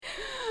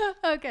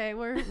Okay,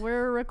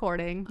 we're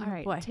recording. All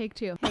right, What? take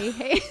two.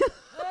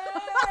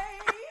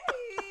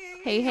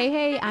 Hey.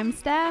 Hey, I'm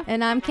Steph.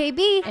 And I'm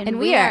KB, And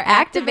we are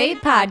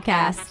Activate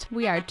Podcast.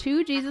 We are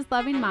two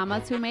Jesus-loving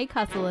mamas who may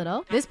cuss a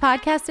little. This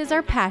podcast is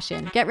our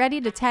passion. Get ready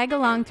to tag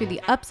along through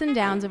the ups and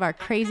downs of our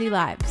crazy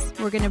lives.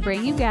 We're going to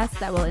bring you guests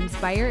that will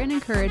inspire and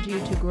encourage you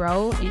to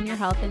grow in your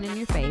health and in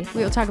your faith.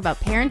 We will talk about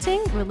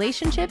parenting,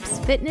 relationships,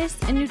 fitness,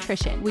 and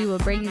nutrition. We will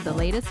bring you the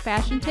latest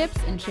fashion tips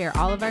and share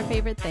all of our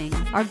favorite things.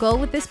 Our goal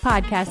with this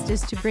podcast is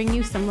to bring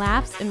you some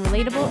laughs and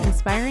relatable,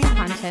 inspiring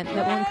content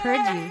that will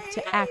encourage you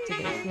to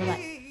activate your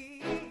life.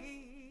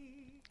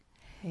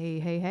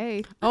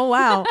 Hey. Oh,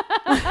 wow.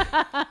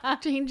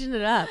 Changing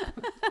it up.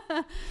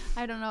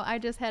 I don't know. I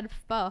just had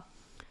pho.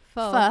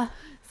 Pho.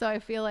 So I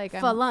feel like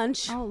For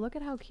lunch. Oh, look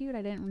at how cute.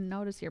 I didn't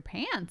notice your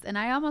pants. And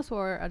I almost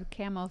wore a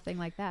camo thing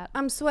like that.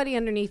 I'm sweaty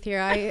underneath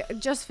here. I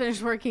just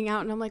finished working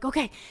out and I'm like,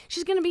 okay,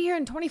 she's going to be here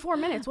in 24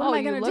 minutes. What am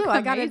I going to do?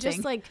 I got to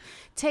just like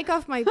take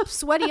off my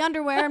sweaty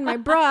underwear and my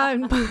bra.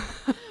 And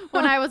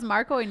when I was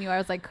Marcoing you, I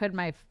was like, could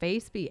my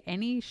face be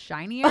any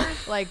shinier?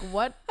 Like,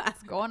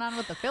 what's going on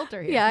with the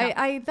filter here? yeah, No.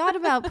 I thought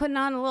about putting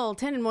on a little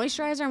tinted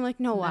moisturizer. I'm like,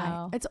 no, why?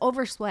 No. It's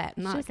over sweat.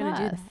 I'm not Just going to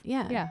do us. that.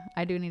 Yeah. Yeah,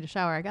 I do need a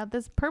shower. I got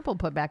this purple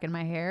put back in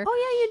my hair. Oh,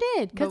 yeah,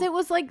 you did. Because But it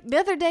was like the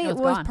other day it it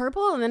was was gone.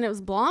 purple and then it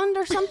was blonde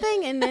or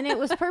something. And then it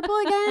was purple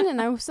again.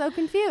 And I was so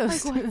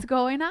confused. Like, what's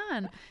going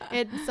on?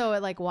 It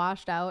like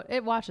washed out.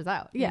 It washes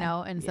out, Yeah. you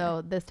know? And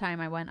so this time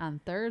I went on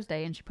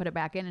Thursday and she put it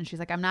back in and she's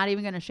like, I'm not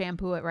even going to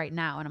shampoo it right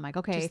now. And I'm like,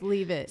 okay. Just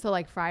leave it. So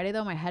like Friday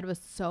though, my head was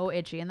so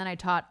itchy. And then I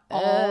taught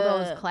all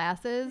those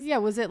classes. Yeah.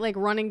 Was it like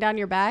running down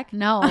your back?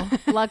 No,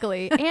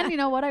 luckily. And you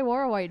know what? I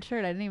wore a white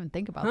shirt. I didn't even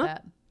think about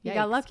that. You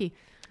got Yikes. lucky.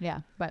 Yeah.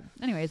 But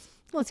anyways,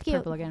 Well, it's cute.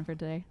 purple again for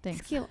today. Thanks.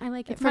 It's cute. I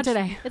like it It's for much,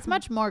 today. It's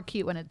much more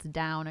cute when it's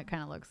down. I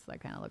kind of look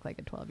like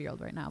a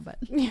 12-year-old right now, but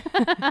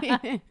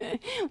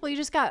Well, you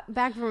just got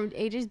back from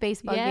AJ's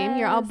baseball game.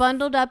 You're all Yes.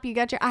 bundled up. You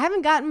got your. I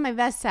haven't gotten my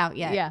vests out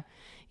yet. yeah.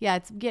 Yeah,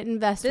 it's getting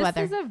vest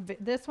weather.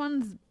 This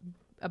one's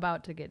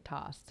about to get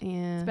tossed.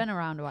 Yeah. It's been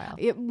around a while.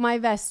 My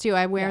vests too.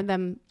 I wear Yeah.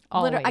 them.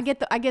 Always. I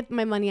get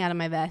my money out of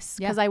my vests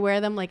because Yeah. I wear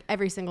them like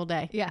every single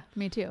day. Yeah,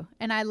 me too.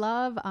 And I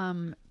love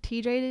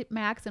TJ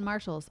Maxx and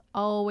Marshalls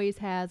always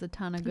has a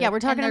ton of good. Yeah,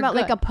 we're talking and they're about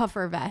like good. a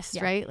puffer vest,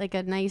 Yeah. right? Like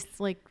a nice,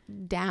 like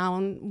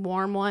down,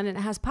 warm one, and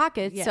it has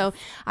pockets. Yes. So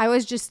I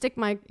always just stick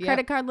my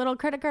Yep. little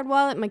credit card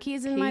wallet, my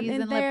keys in Keys in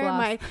and lip there.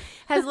 gloss.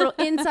 Has a little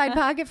inside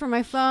pocket for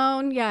my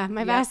phone. Yeah,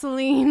 my Yep.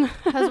 Vaseline.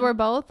 Because we're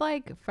both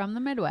like from the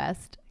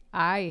Midwest.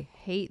 I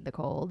hate the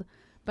cold,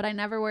 but I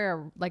never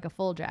wear a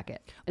full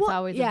jacket. It's Well,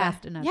 always yeah, a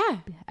vest and yeah.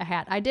 a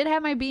hat. I did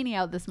have my beanie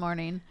out this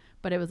morning,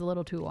 but it was a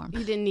little too warm.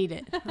 You didn't need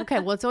it. Okay,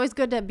 well, it's always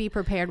good to be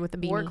prepared with the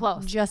beanie. We're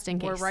close. just in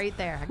case. We're right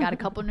there. I got a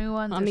couple new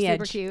ones. On They're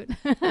the super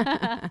edge.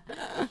 cute.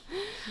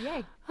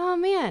 Yay. Oh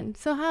man,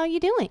 so how are you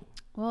doing?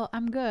 Well,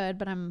 I'm good,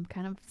 but I'm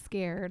kind of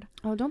scared.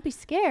 Oh, don't be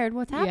scared.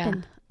 What's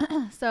happened?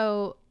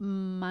 So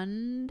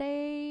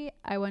Monday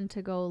I went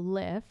to go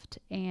lift,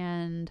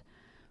 and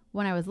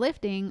when I was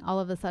lifting, all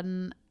of a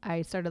sudden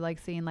I started like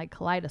seeing like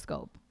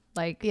kaleidoscope,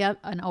 like Yep.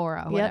 an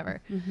aura, Yep.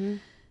 whatever. Mm-hmm.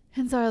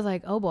 And so I was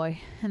like, oh boy.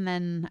 And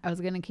then I was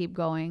going to keep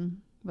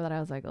going, but I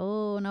was like,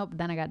 oh nope.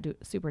 Then I got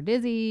super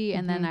dizzy,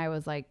 and then I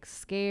was like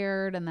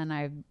scared, and then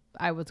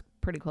I was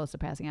pretty close to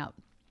passing out.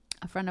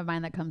 A friend of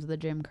mine that comes to the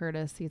gym,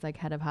 Curtis, he's like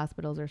head of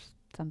hospitals or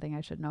something,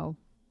 I should know,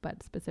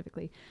 but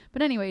specifically.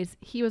 But anyways,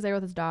 he was there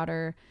with his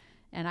daughter,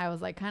 and I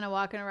was like kind of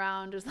walking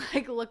around just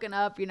like looking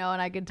up, you know,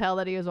 and I could tell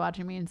that he was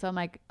watching me. And so I'm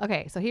like,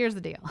 okay, so here's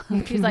the deal.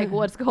 He's like,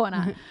 what's going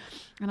on?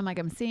 And I'm like,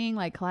 I'm seeing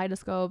like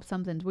kaleidoscope,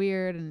 something's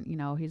weird. And, you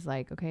know, he's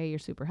like, okay, you're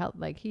super healthy.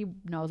 Like he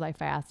knows I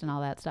fast and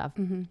all that stuff.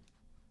 Mm-hmm.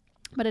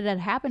 But it had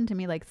happened to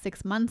me like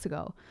 6 months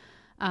ago.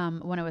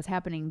 When it was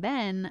happening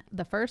then,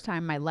 the first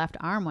time my left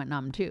arm went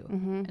numb too.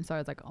 Mm-hmm. And so I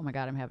was like, oh my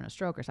God, I'm having a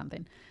stroke or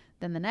something.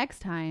 Then the next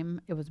time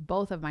it was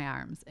both of my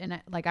arms.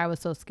 And I was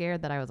so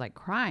scared that I was like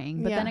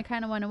crying, but then Yeah. it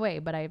kind of went away.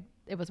 But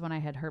it was when I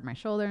had hurt my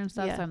shoulder and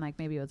stuff. Yeah. So I'm like,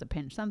 maybe it was a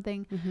pinch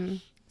something. Mm-hmm.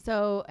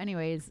 So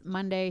anyways,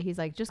 Monday he's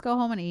like, just go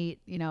home and eat,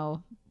 you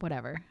know,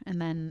 whatever.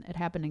 And then it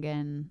happened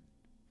again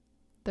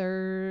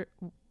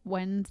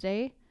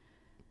Wednesday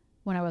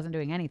when I wasn't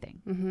doing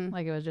anything. Mm-hmm.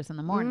 Like it was just in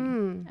the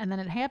morning. And then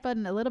it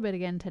happened a little bit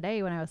again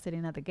today when I was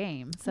sitting at the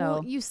game. So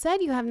Well, you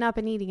said you have not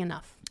been eating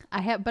enough.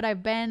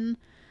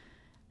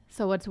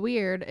 so what's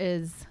weird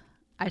is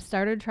I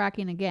started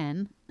tracking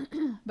again,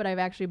 but I've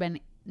actually been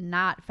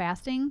not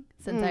fasting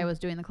since I was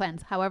doing the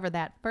cleanse. However,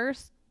 that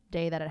first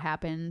day that it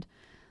happened,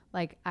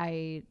 like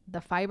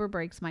the fiber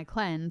breaks my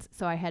cleanse.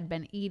 So I had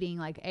been eating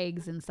like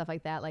eggs and stuff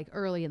like that, like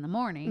early in the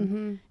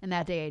morning. And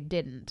that day I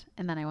didn't.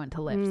 And then I went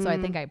to lift. So I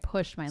think I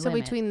pushed my So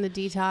limit. between the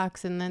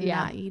detox and then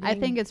not eating. I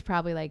think it's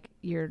probably like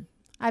you're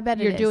it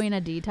is. doing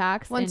a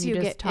detox Once and you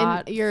you just get-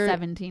 and taught you're-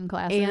 17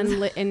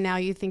 classes. and now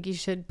you think you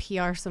should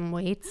PR some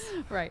weights,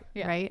 right.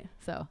 Yeah. right?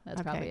 So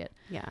that's Okay. probably it.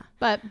 Yeah.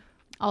 But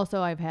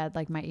Also, I've had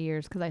like my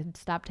ears because I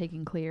stopped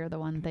taking Clear, the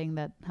one thing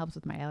that helps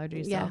with my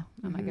allergies. Yeah. So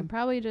I'm like, I'm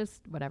probably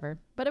just whatever.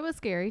 But it was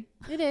scary.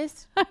 It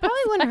is. Probably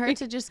wouldn't hurt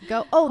to just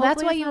go. Oh,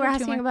 that's why you were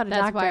asking about a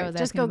doctor. Why I was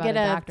just asking go get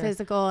a doctor.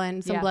 physical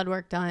and some blood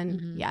work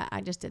done. Yeah,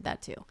 I just did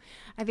that too.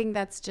 I think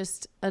that's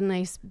just a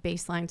nice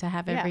baseline to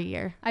have every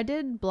year. I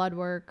did blood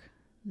work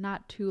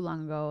not too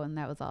long ago, and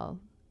that was all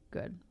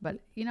good. But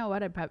you know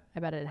what? I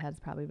bet it has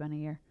probably been a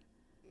year.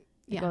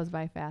 It goes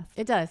by fast.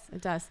 It does.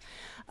 It does.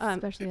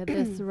 Especially at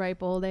this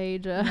ripe old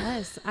age.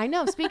 Yes, I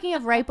know. Speaking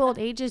of ripe old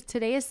ages,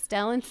 today is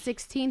Stellan's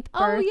 16th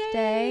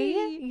birthday.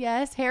 Oh, yay.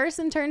 Yes,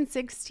 Harrison turned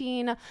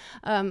 16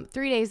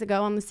 3 days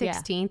ago on the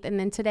 16th, and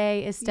then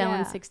today is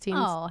Stellan's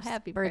 16th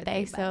happy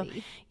birthday. So,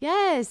 buddy.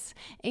 yes,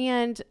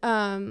 and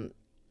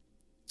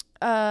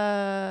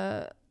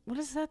what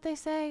is that they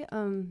say?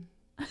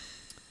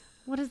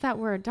 What is that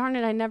word? Darn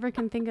it, I never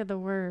can think of the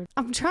word.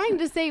 I'm trying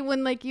to say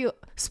when like you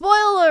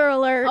spoiler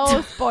alert.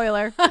 Oh,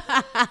 spoiler. The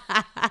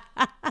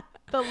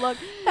look.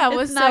 That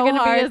was not so going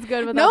to be hard. as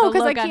good without the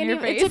look on your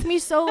face. It took me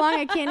so long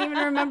I can't even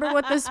remember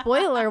what the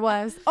spoiler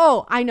was.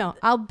 Oh, I know.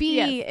 I'll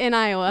be in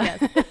Iowa. Yes.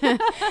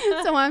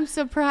 So I'm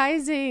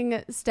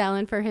surprising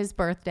Stellan for his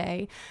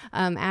birthday.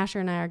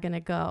 Asher and I are going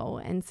to go.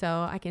 And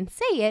so I can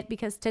say it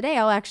because today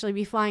I'll actually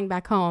be flying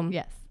back home.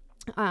 Yes.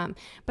 But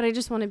I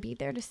just want to be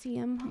there to see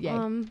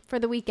him for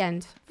the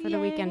weekend,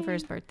 for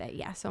his birthday.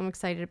 Yeah, so I'm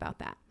excited about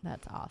that.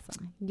 That's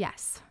awesome.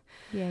 Yes.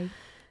 Yay.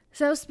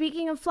 So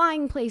speaking of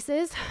flying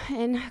places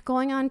and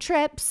going on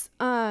trips,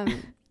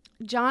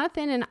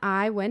 Jonathan and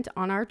I went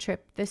on our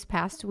trip this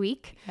past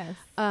week. Yes.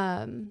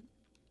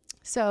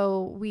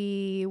 So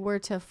we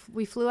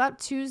flew out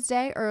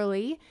Tuesday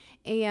early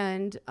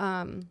and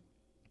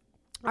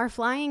are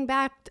flying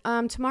back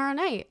tomorrow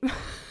night.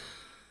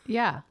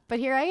 Yeah. But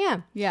here I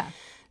am. Yeah.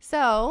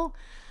 So,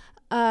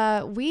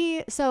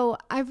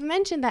 I've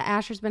mentioned that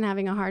Asher's been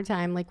having a hard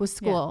time, like with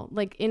school,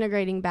 like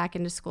integrating back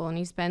into school. And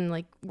he's been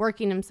like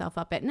working himself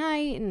up at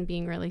night and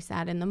being really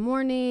sad in the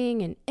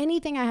morning, and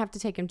anything I have to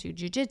take him to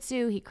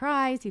jiu-jitsu, he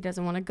cries, he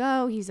doesn't want to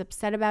go. He's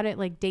upset about it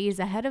like days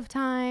ahead of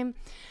time.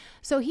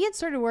 So he had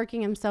started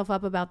working himself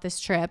up about this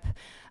trip,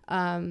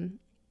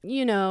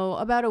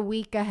 about a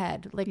week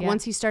ahead,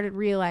 once he started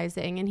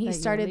realizing, and he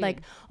started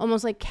like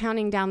almost like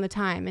counting down the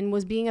time and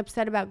was being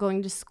upset about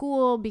going to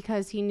school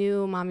because he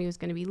knew mommy was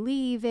going to be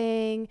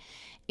leaving,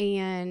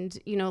 and,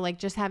 like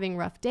just having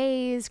rough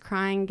days,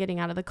 crying, getting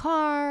out of the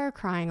car,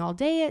 crying all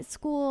day at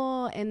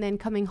school, and then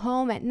coming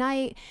home at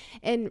night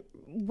and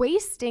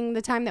wasting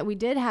the time that we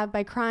did have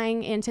by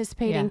crying,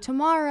 anticipating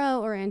tomorrow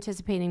or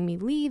anticipating me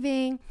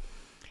leaving.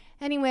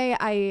 Anyway,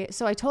 I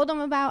told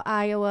him about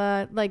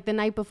Iowa like the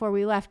night before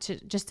we left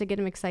just to get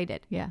him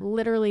excited. Yeah.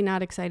 Literally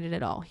not excited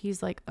at all.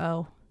 He's like,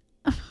 oh.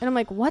 And I'm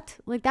like, what?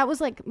 Like that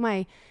was like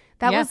my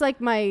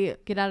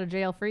get out of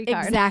jail free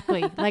card.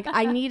 Exactly. Like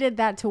I needed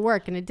that to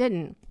work and it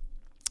didn't.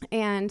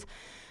 And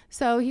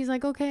so he's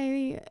like,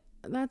 okay,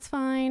 that's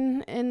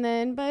fine. And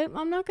then, but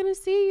I'm not going to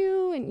see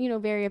you.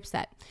 And, very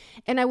upset.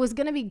 And I was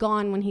going to be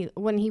gone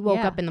when he woke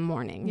up in the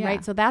morning.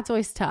 Right. So that's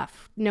always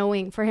tough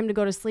for him to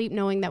go to sleep,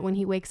 knowing that when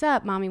he wakes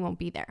up, mommy won't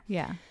be there.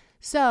 Yeah.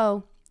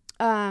 So,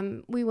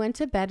 we went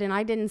to bed and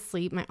I didn't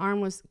sleep. My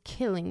arm was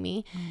killing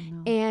me. Oh,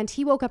 no. And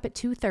he woke up at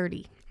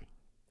 2:30.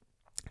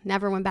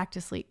 Never went back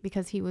to sleep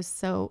because he was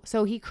so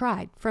he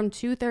cried from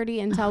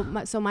 2:30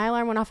 until so my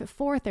alarm went off at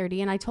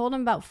 4:30, and I told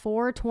him about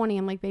 4:20.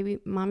 I'm like, baby,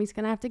 mommy's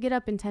gonna have to get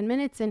up in 10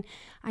 minutes and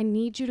I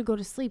need you to go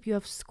to sleep. You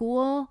have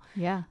school.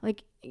 Yeah.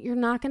 Like you're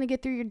not gonna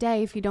get through your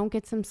day if you don't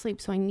get some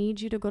sleep. So I need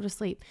you to go to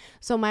sleep.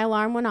 So my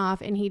alarm went off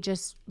and he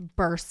just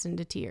burst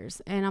into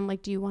tears. And I'm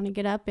like, do you want to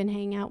get up and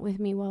hang out with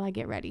me while I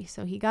get ready?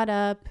 So he got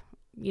up,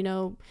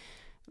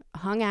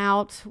 hung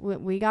out.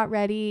 We got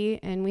ready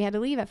and we had to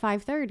leave at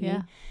 5:30.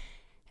 Yeah.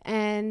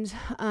 And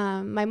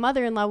my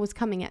mother-in-law was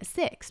coming at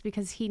 6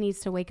 because he needs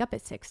to wake up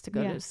at 6 to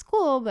go to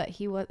school, but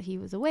he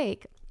was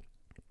awake.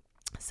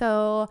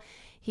 So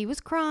he was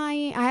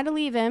crying. I had to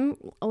leave him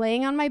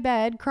laying on my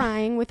bed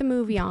crying with a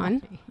movie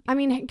on. I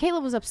mean,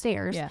 Caleb was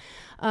upstairs,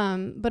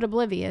 but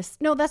oblivious.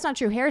 No, that's not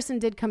true. Harrison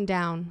did come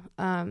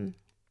down.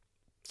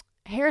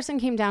 Harrison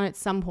came down at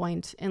some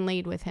point and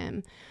laid with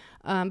him.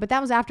 But that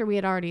was after we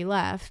had already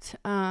left.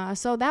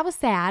 So that was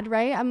sad,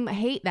 right? I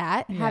hate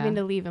that, having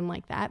to leave him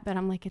like that. But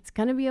I'm like, it's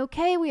going to be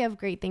okay. We have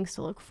great things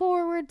to look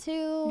forward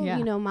to.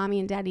 Yeah. Mommy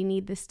and daddy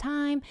need this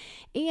time.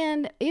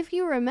 And if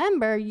you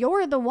remember,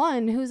 you're the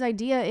one whose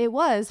idea it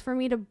was for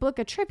me to book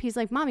a trip. He's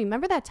like, mommy,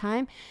 remember that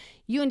time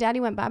you and daddy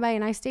went bye-bye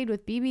and I stayed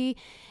with BB?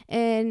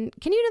 And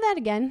can you do that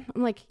again?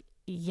 I'm like,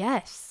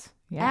 yes,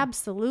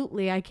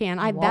 absolutely I can.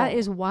 That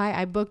is why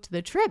I booked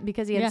the trip,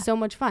 because he had so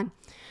much fun.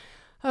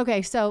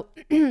 Okay, so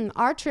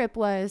our trip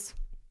was,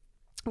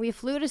 we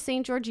flew to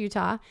St. George,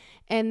 Utah,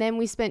 and then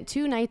we spent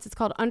 2 nights. It's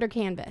called Under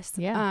Canvas,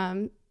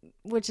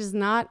 which is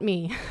not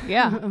me.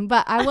 Yeah.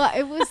 But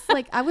it was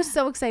like, I was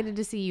so excited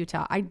to see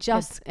Utah.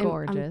 It's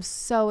gorgeous. I'm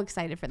so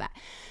excited for that.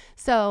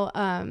 So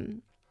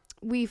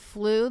we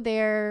flew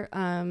there,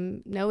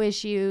 no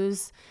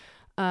issues.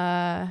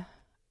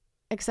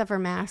 except for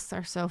masks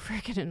are so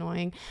freaking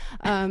annoying.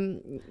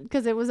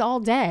 Cause it was all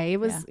day. It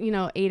was,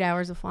 8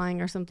 hours of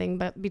flying or something,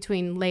 but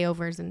between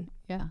layovers and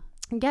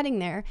getting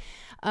there,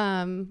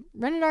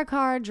 rented our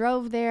car,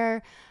 drove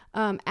there.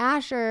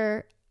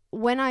 Asher,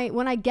 when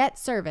I get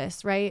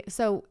service, right?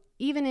 So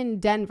even in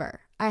Denver,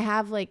 I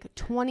have like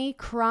 20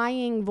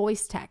 crying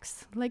voice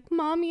texts, like,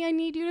 mommy, I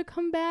need you to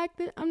come back.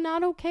 I'm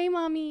not okay,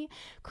 mommy,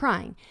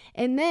 crying.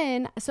 And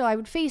then, so I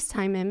would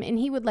FaceTime him and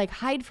he would like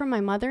hide from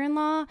my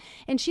mother-in-law,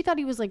 and she thought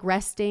he was like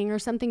resting or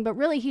something, but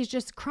really he's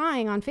just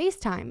crying on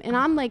FaceTime. And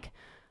I'm like,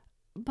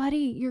 buddy,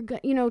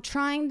 you're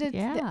trying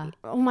to,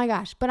 oh my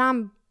gosh, but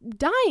I'm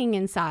dying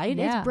inside.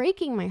 Yeah. It's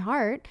breaking my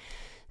heart.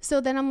 So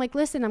then I'm like,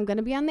 listen, I'm going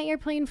to be on the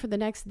airplane for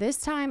this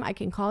time. I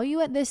can call you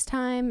at this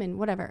time and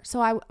whatever.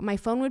 So my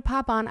phone would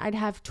pop on. I'd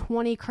have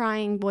 20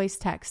 crying voice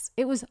texts.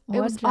 It was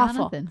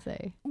awful.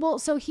 Say? Well,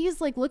 so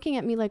he's like looking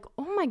at me like,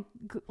 oh my,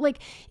 like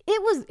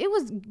it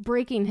was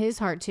breaking his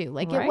heart too.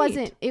 Like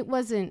it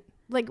wasn't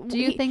like, do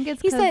you think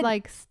it's because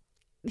like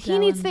he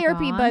needs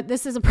therapy, but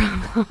this is a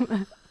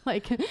problem.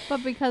 Like,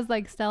 but because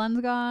like Stellan's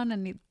gone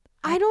and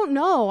I don't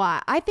know.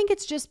 I think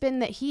it's just been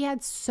that he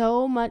had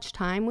so much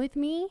time with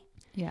me.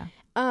 Yeah.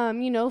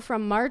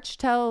 From March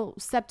till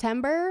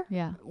September,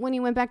 when he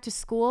went back to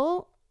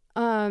school,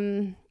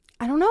 I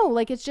don't know,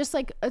 like, it's just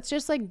like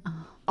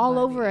all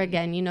over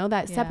again,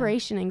 that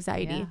separation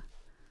anxiety. Yeah.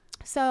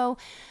 So,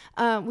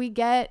 I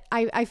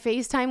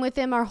FaceTime with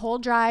him our whole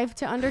drive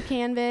to Under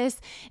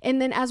Canvas.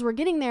 And then as we're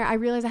getting there, I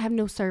realize I have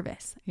no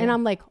service and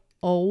I'm like,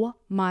 oh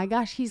my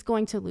gosh, he's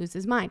going to lose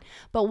his mind.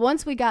 But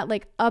once we got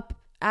like up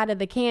out of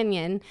the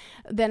canyon,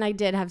 then I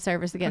did have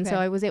service again. Okay. So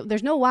I was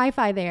there's no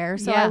Wi-Fi there.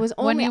 So I was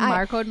only, when you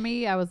Marco'd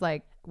me, I was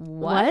like,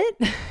 what?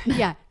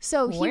 Yeah.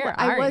 So we were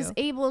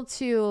able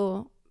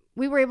to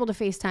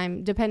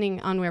FaceTime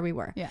depending on where we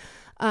were.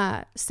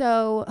 Yeah.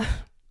 So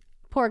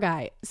poor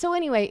guy. So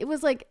anyway, it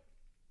was like,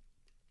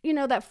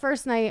 that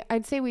first night,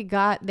 I'd say we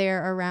got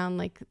there around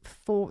like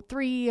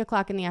 3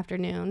 o'clock in the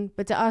afternoon,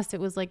 but to us it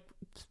was like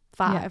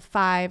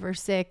 5 or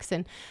 6,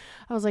 and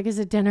I was like, is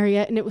it dinner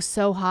yet? And it was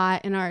so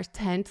hot in our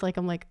tent, like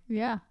I'm like,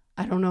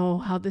 I don't know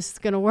how this is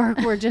gonna work.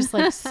 We're just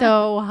like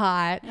so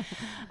hot,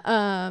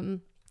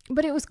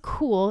 but it was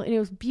cool and it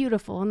was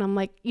beautiful. And I'm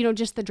like,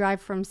 just the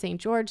drive from St.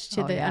 George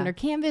to Under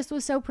Canvas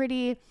was so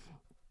pretty,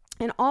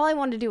 and all I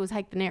wanted to do was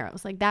hike the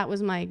Narrows. Like that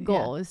was my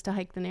goal, is to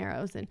hike the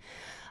Narrows.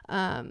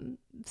 And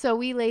so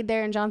we laid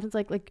there, and Jonathan's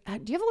like, do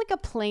you have like a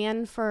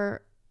plan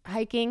for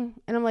hiking?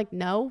 And I'm like,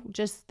 no,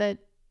 just that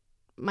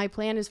my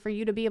plan is for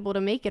you to be able to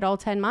make it all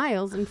 10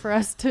 miles and for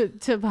us to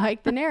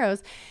hike the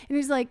Narrows. And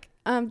he's like,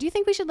 do you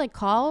think we should like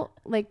call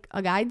like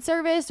a guide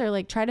service or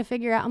like try to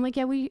figure out? I'm like,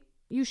 yeah,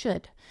 you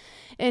should.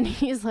 And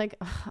he's like,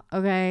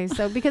 okay.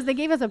 So because they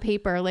gave us a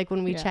paper like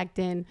when we checked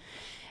in.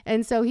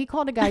 And so he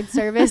called a guide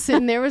service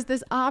and there was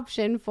this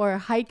option for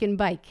hike and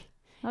bike.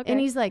 Okay.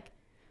 And he's like,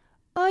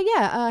 oh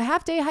yeah, a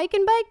half day hike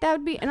and bike, that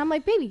would be. And I'm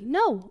like, baby,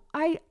 no,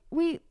 I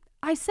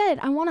said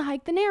I want to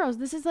hike the Narrows.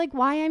 This is like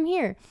why I'm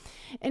here.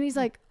 And he's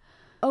like,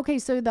 okay,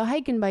 so the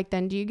hike and bike,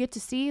 then do you get to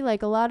see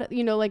like a lot of,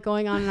 like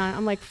going on and on?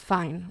 I'm like,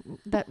 fine,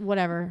 that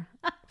whatever,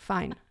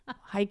 fine,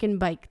 hike and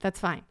bike, that's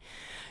fine.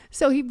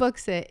 So he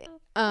books it.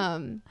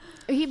 And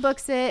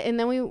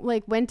then we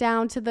like went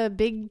down to the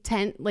big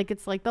tent, like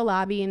it's like the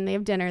lobby, and they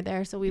have dinner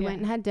there. So we went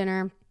and had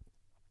dinner.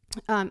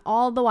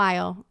 All the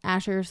while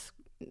Asher's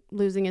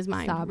losing his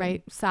mind,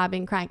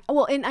 sobbing, crying.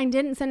 Well, and I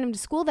didn't send him to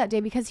school that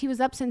day because he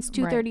was up since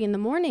 2:30 in the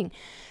morning.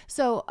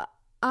 So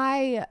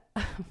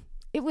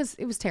it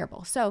was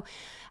terrible. So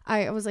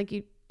I was like,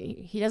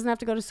 he doesn't have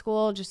to go to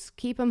school. Just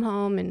keep him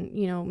home, and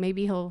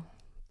maybe he'll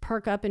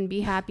perk up and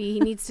be happy. He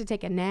needs to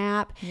take a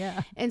nap.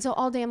 Yeah. And so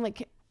all day I'm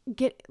like,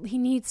 he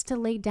needs to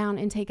lay down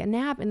and take a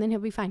nap, and then he'll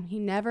be fine. He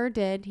never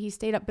did. He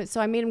stayed up, but so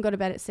I made him go to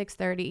bed at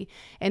 6:30,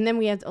 and then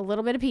we had a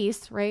little bit of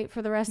peace, right,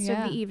 for the rest of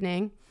the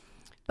evening.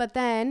 But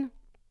then,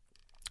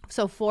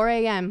 so 4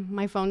 a.m.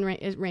 my phone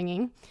is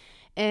ringing.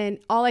 And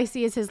all I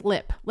see is his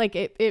lip. Like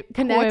it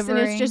connects,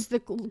 quivering. And it's just the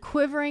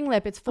quivering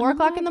lip. It's 4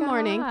 o'clock in the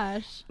morning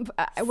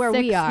where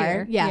we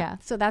are. Yeah.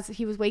 So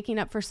he was waking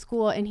up for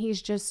school, and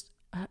he's just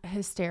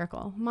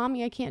hysterical.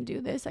 Mommy, I can't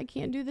do this. I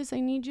can't do this. I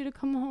need you to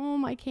come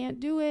home. I can't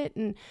do it.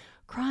 And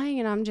crying.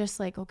 And I'm just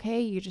like,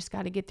 okay, you just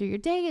got to get through your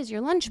day. Is your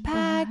lunch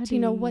packed?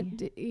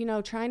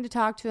 Trying to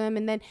talk to him.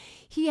 And then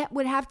he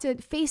would have to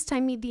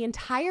FaceTime me the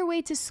entire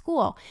way to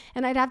school.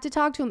 And I'd have to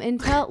talk to him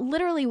until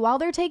literally while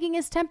they're taking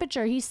his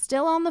temperature, he's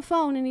still on the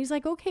phone. And he's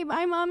like, okay,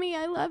 bye, mommy.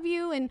 I love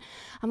you. And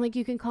I'm like,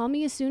 you can call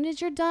me as soon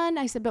as you're done.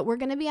 I said, but we're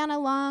going to be on a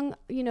long,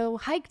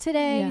 hike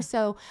today. Yeah.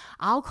 So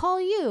I'll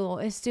call you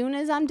as soon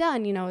as I'm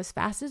done, as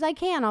fast as I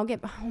can. Oh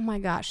my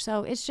gosh.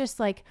 So it's just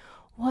like,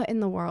 what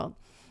in the world?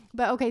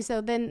 But okay,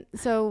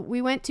 so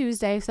we went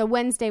Tuesday. So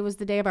Wednesday was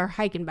the day of our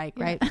hike and bike,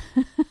 right?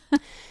 Yeah.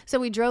 So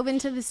we drove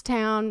into this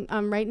town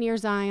right near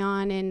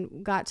Zion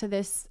and got to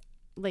this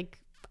like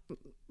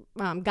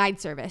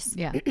guide service.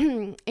 Yeah.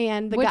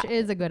 And which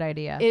is a good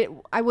idea.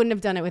 I wouldn't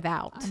have done it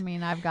without. I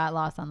mean, I've got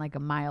lost on like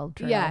a mild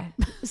trail. Yeah.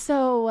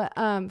 So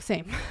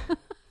same.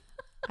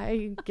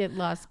 I get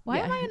lost. Why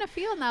am I in a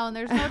field now and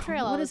there's no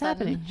trail? What is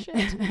happening?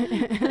 Shit.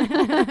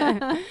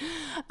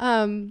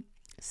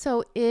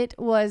 So it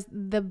was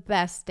the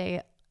best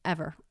day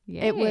ever.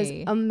 Yay. It was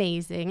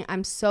amazing.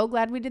 I'm so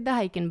glad we did the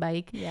hike and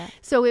bike. Yeah.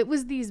 So it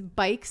was these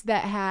bikes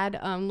that had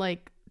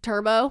like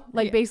turbo,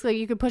 like basically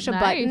you could push a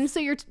button, so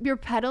you're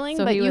pedaling,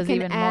 so but he you was can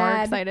even add,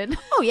 more excited.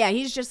 Oh yeah,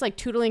 he's just like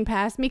tootling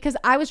past me because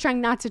I was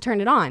trying not to turn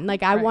it on.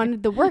 Like I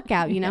wanted the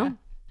workout, you know,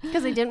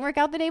 because I didn't work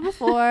out the day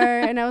before,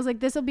 and I was like,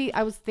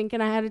 I was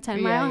thinking I had a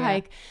 10-mile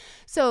hike.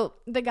 So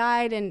the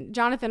guide and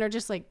Jonathan are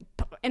just like,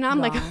 and I'm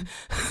like,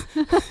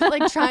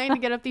 like trying to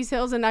get up these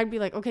hills, and I'd be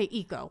like, okay,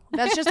 eco.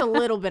 That's just a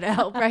little bit of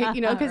help, right?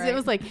 You know, because it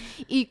was like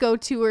eco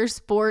tour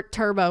sport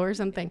turbo or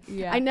something.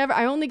 Yeah.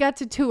 I only got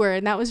to tour,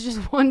 and that was just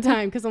one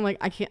time because I'm like,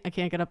 I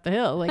can't get up the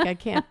hill. Like I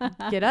can't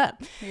get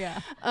up.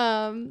 Yeah.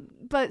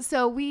 But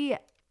so we,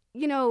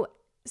 you know,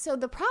 so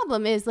the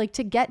problem is like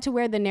to get to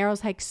where the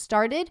Narrows hike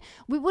started,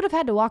 we would have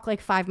had to walk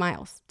like 5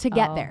 miles to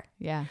get there.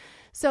 Yeah.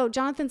 So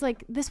Jonathan's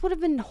like, this would have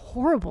been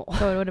horrible.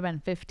 So it would have been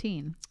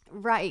 15.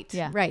 Right.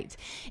 Yeah. Right.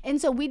 And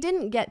so we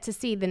didn't get to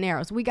see the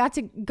Narrows. We got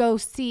to go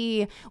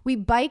see, we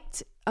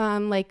biked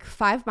like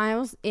 5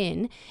 miles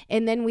in,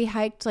 and then we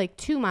hiked like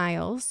 2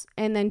 miles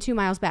and then 2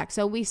 miles back.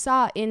 So we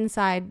saw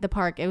inside the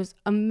park. It was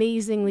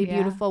amazingly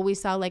beautiful. We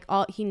saw like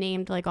he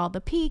named like all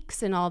the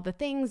peaks and all the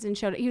things and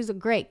showed it. He was a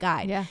great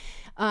guide. Yeah.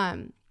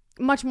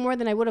 Much more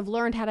than I would have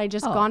learned had I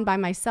just gone by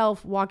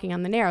myself walking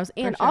on the Narrows.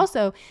 And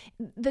also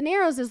the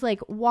Narrows is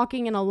like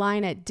walking in a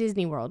line at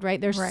Disney World,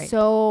 right? There's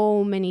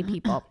so many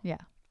people. Yeah.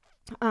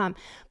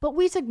 But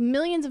we took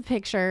millions of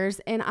pictures,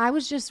 and I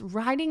was just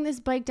riding this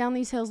bike down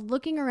these hills,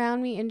 looking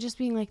around me and just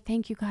being like,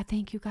 thank you, God.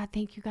 Thank you, God.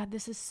 Thank you, God.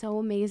 This is so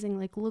amazing.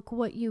 Like, look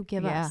what you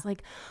give us.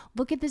 Like,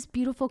 look at this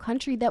beautiful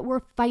country that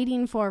we're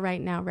fighting for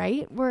right now.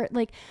 Right. We're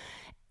like,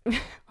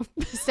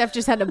 Steph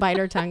just had to bite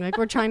her tongue. Like,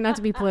 we're trying not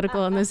to be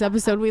political in this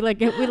episode. We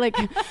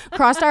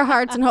crossed our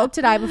hearts and hoped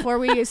to die before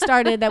we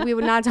started that we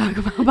would not talk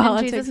about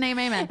politics. In Jesus' name,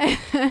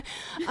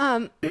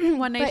 amen.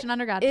 One nation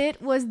under God. It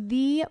was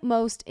the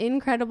most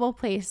incredible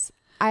place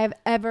I have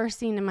ever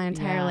seen in my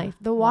entire life.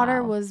 The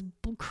water was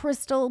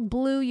crystal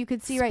blue. You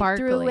could see right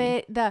through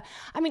it.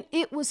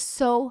 It was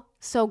so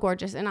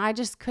gorgeous. And I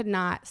just could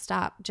not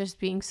stop just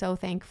being so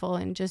thankful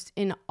and just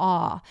in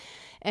awe.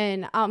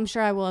 And I'm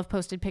sure I will have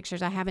posted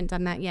pictures. I haven't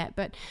done that yet.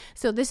 But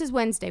so this is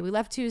Wednesday. We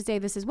left Tuesday.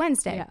 This is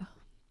Wednesday. Yeah.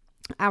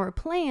 Our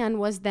plan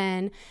was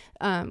then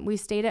we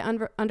stayed at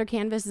Under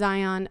Canvas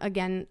Zion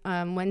again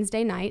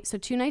Wednesday night. So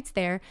 2 nights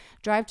there,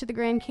 drive to the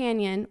Grand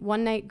Canyon,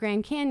 1 night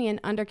Grand Canyon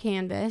Under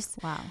Canvas.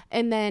 Wow.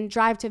 And then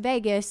drive to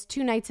Vegas,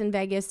 2 nights in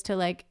Vegas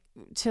to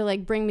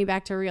bring me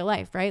back to real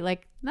life, right?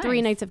 Like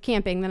 3 nights of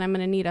camping, then I'm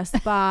going to need a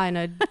spa and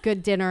a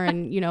good dinner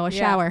and, you know, a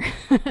shower.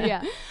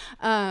 Yeah.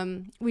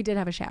 We did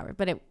have a shower,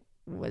 but it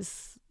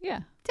was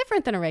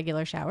different than a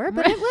regular shower,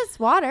 but it was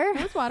water.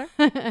 It was water.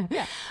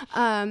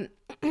 Yeah.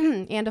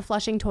 And a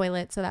flushing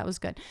toilet, so that was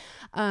good.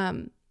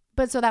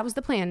 But so that was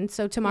the plan.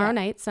 So tomorrow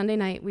night, Sunday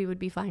night, we would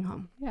be flying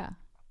home. Yeah.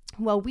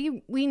 Well,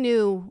 we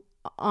knew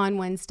on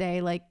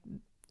Wednesday, like,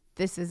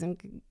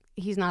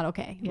 he's not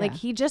okay. Yeah. Like,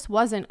 he just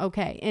wasn't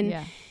okay. And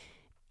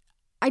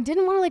I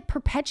didn't want to like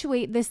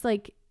perpetuate this,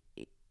 like,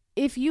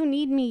 if you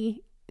need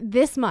me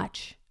this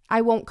much,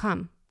 I won't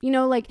come, you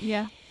know, like,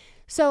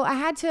 so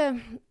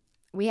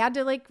we had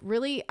to like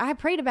really, I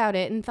prayed about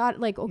it and thought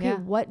like, okay,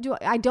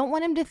 I don't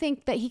want him to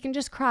think that he can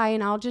just cry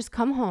and I'll just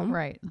come home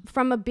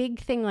from a big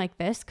thing like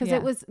this. Cause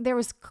there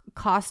was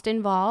cost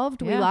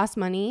involved. We lost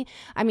money.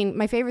 I mean,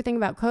 my favorite thing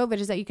about COVID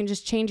is that you can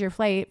just change your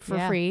flight for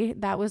free.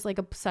 That was like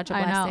such a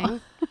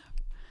blessing.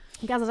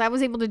 Because I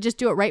was able to just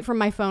do it right from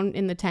my phone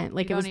in the tent.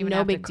 Like, it was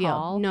no big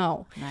deal.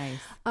 No. Nice.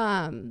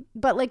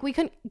 But like we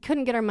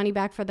couldn't get our money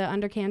back for the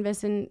Under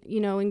Canvas and,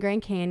 you know, in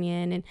Grand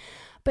Canyon,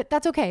 but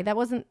that's okay. That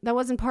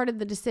wasn't part of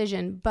the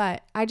decision,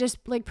 but I just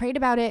like prayed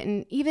about it.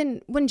 And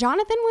even when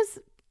Jonathan was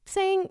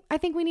saying, I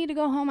think we need to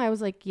go home, I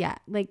was like,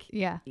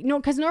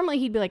 cause normally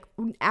he'd be like,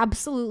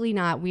 absolutely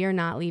not. We are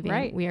not leaving.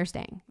 Right. We are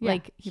staying. Yeah.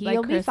 Like,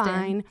 he'll be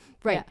fine.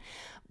 Right. Yeah.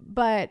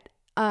 But,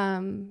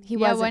 he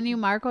wasn't. When you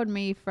Marco'd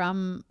me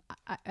from,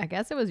 I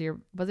guess was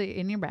it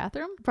in your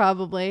bathroom?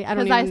 Probably. I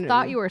don't know. Because I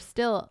thought you were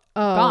still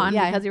gone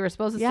because you were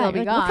supposed to still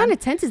be gone. What kind of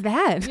tent is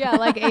that? Yeah.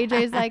 Like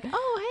AJ's like,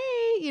 oh,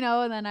 hey, you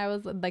know, and then I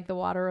was like, the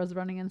water was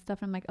running and stuff.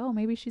 And I'm like, oh,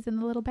 maybe she's in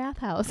the little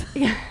bathhouse.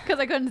 Yeah. Cause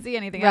I couldn't see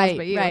anything else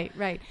but you.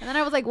 Right. And then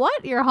I was like,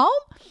 what? You're home?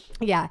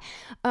 Yeah.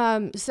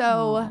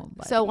 So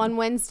on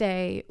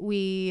Wednesday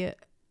we,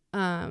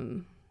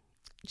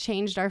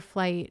 changed our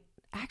flight.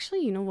 Actually,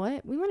 you know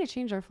what? We might have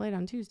changed our flight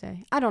on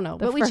Tuesday. I don't know,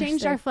 but we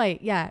changed our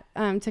flight. Yeah.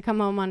 To come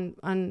home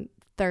on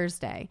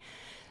Thursday.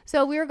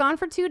 So we were gone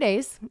for 2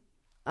 days,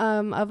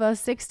 of a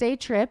 6-day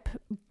trip,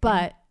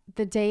 but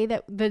the day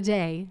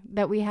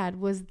that we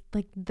had was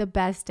like the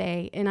best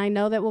day. And I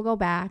know that we'll go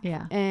back.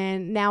 Yeah.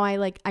 And now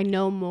I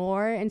know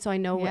more. And so I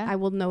know I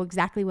will know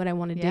exactly what I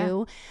want to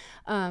do.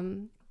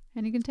 And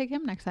you can take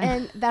him next time.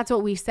 And that's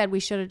what we said. We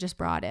should have just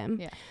brought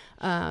him.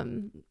 Yeah.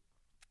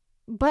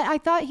 but I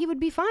thought he would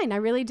be fine. I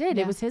really did.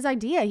 Yeah. It was his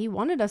idea. He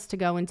wanted us to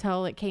go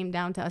until it came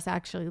down to us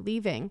actually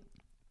leaving.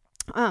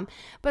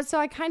 But so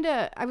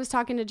I was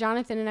talking to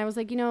Jonathan and I was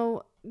like,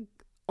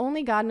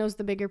 only God knows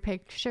the bigger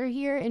picture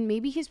here. And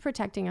maybe he's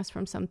protecting us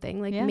from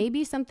something. Like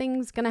maybe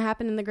something's going to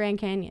happen in the Grand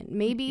Canyon.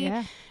 Maybe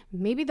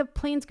the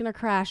plane's going to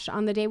crash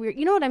on the day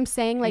you know what I'm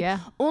saying? Like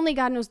only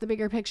God knows the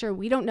bigger picture.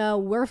 We don't know.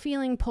 We're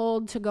feeling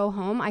pulled to go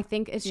home. I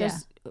think it's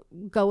just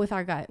go with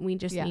our gut. We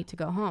just need to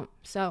go home.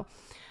 So,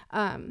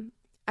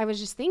 I was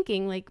just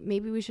thinking like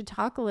maybe we should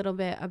talk a little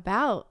bit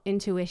about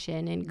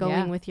intuition and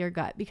going with your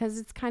gut because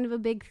it's kind of a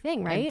big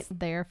thing, right? It's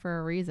there for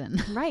a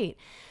reason. Right.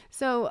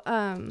 So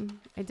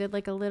I did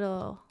like a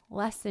little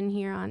lesson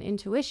here on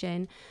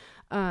intuition.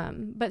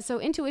 But so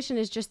intuition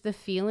is just the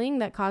feeling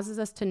that causes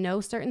us to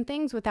know certain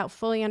things without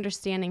fully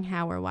understanding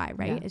how or why,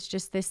 right? Yeah. It's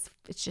just this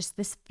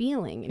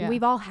feeling. And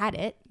we've all had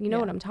it. You know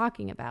what I'm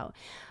talking about.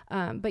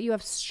 But you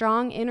have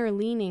strong inner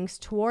leanings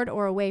toward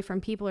or away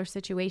from people or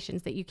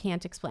situations that you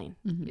can't explain.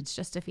 Mm-hmm. It's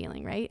just a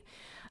feeling, right?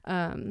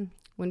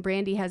 When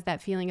Brandy has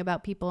that feeling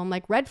about people, I'm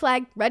like, red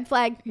flag.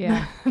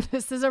 Yeah.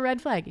 This is a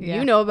red flag. Yeah.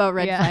 You know about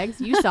red flags.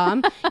 You saw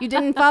them. You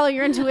didn't follow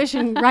your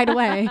intuition right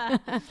away.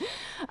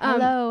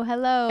 Hello.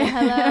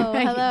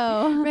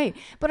 Right.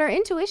 But our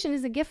intuition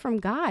is a gift from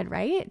God,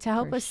 right? To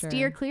help us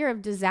steer clear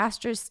of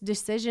disastrous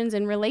decisions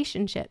and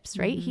relationships,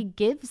 right? Mm-hmm. He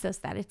gives us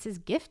that. It's his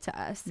gift to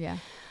us. Yeah.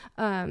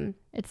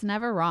 It's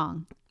never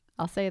wrong.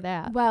 I'll say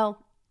that.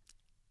 Well,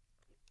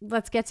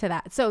 let's get to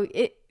that. So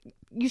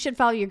you should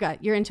follow your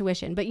gut, your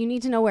intuition, but you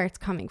need to know where it's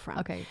coming from.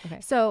 Okay.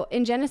 So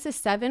in Genesis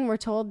 7, we're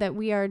told that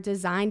we are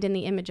designed in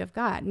the image of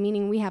God,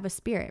 meaning we have a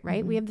spirit, right?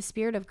 Mm-hmm. We have the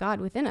Spirit of God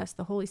within us.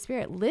 The Holy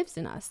Spirit lives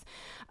in us.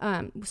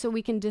 So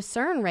we can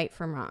discern right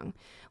from wrong.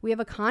 We have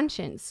a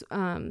conscience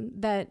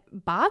that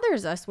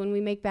bothers us when we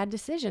make bad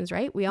decisions,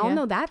 right? We all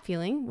know that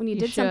feeling when you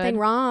did something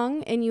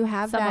wrong and you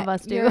have Some of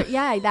us do.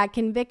 That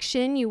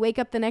conviction. You wake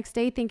up the next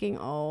day thinking,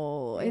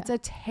 it's a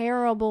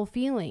terrible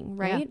feeling,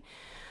 right?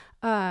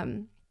 Yeah.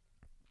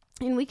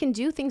 And we can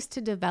do things to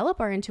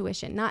develop our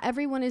intuition. Not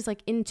everyone is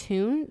like in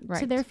tune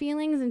to their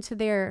feelings and to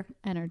their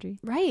energy.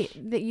 Right.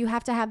 That you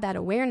have to have that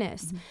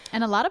awareness. Mm-hmm.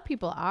 And a lot of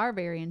people are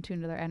very in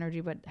tune to their energy,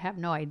 but have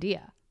no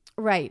idea.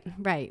 Right.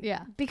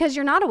 Yeah. Because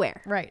you're not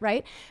aware.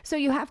 Right. So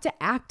you have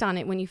to act on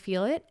it when you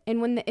feel it.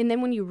 And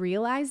then when you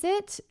realize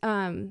it,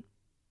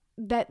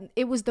 that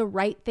it was the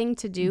right thing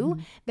to do,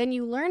 then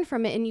you learn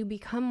from it and you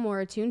become more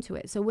attuned to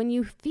it. So when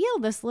you feel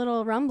this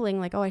little rumbling,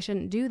 like, I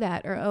shouldn't do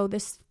that, or,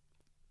 this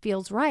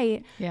feels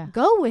right,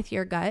 go with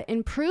your gut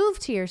and prove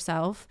to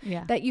yourself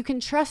that you can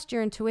trust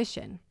your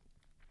intuition.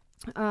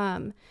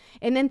 And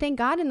then thank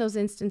God in those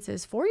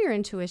instances for your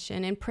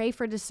intuition and pray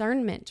for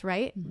discernment,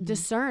 right? Mm-hmm.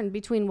 Discern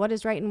between what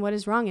is right and what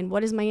is wrong and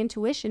what is my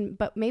intuition,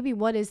 but maybe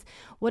what is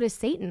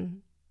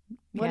Satan?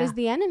 What is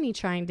the enemy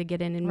trying to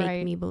get in and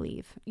make me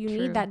believe? You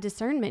need that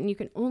discernment, and you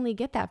can only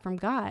get that from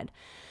God.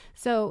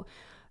 So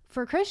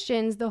for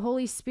Christians, the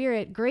Holy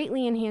Spirit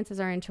greatly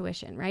enhances our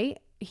intuition, right?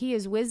 He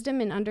is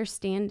wisdom and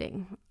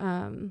understanding.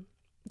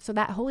 So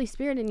that Holy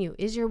Spirit in you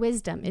is your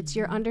wisdom. It's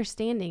your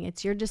understanding.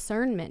 It's your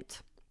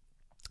discernment.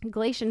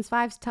 Galatians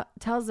 5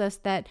 tells us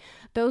that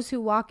those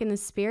who walk in the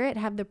Spirit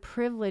have the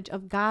privilege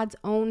of God's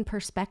own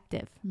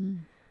perspective.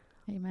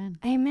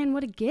 Amen.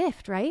 What a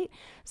gift, right?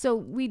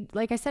 So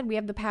like I said, we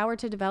have the power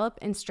to develop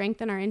and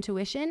strengthen our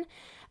intuition.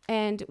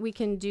 And we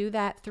can do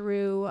that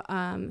through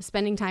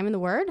spending time in the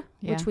Word,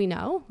 which we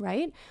know,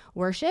 right?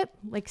 Worship,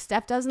 like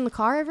Steph does in the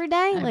car every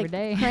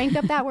day. Crank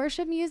up that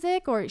worship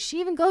music. Or she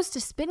even goes to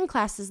spin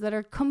classes that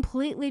are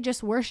completely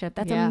just worship.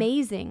 That's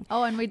amazing.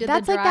 Oh, and we did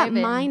that's the like that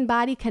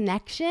mind-body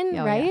connection,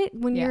 right?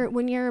 Yeah.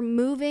 When you're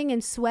moving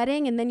and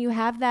sweating, and then you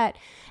have that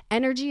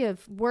energy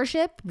of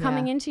worship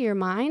coming into your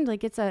mind,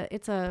 like it's a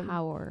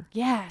power.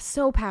 Yeah,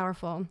 so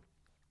powerful.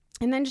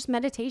 And then just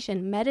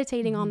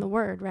meditating on the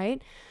Word,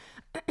 right?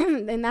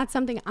 And that's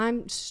something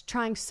I'm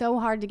trying so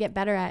hard to get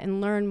better at and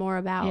learn more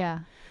about. Yeah.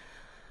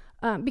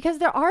 Because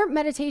there are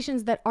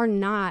meditations that are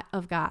not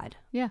of God.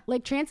 Yeah.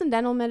 Like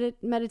transcendental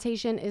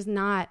meditation is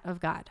not of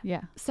God.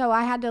 Yeah. So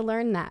I had to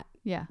learn that.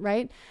 Yeah.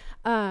 Right.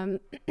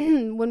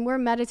 When we're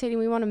meditating,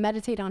 we want to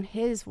meditate on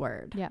His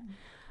Word.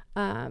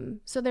 Yeah.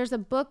 So there's a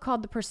book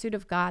called The Pursuit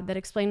of God that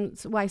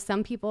explains why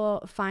some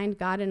people find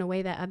God in a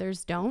way that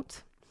others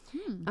don't.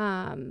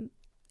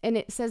 And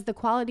it says the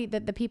quality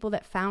that the people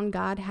that found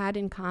God had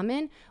in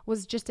common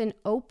was just an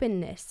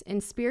openness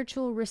and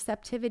spiritual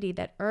receptivity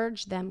that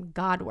urged them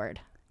Godward.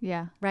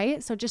 Yeah.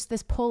 Right? So just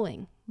this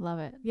pulling. Love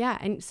it. Yeah.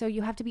 And so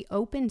you have to be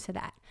open to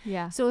that.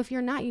 Yeah. So if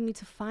you're not, you need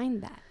to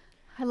find that.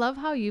 I love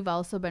how you've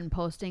also been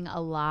posting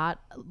a lot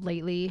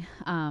lately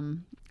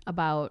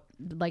about,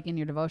 like in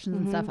your devotions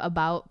and stuff,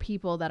 about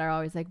people that are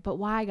always like, but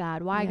why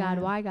God? Why God?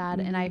 Why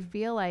God? And I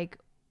feel like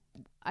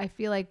I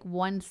feel like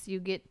once you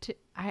get to,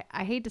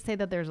 I hate to say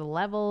that there's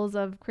levels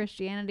of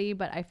Christianity,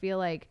 but I feel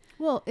like,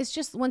 well, it's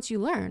just once you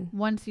learn,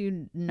 once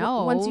you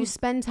know, once you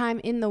spend time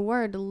in the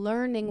word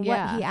learning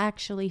Yeah. what he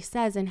actually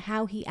says and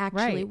how he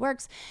actually Right.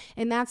 works.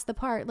 And that's the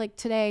part, like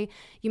today,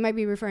 you might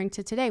be referring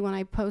to today when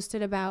I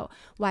posted about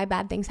why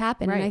bad things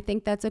happen. And Right. I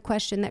think that's a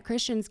question that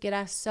Christians get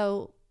asked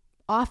so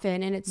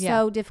often, and it's Yeah.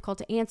 so difficult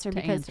to answer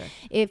because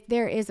if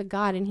there is a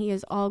God and he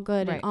is all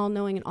good Right. and all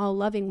knowing and all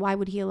loving, why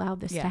would he allow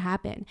this Yeah. to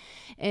happen?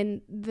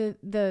 And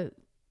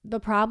the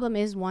problem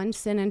is, one,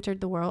 sin entered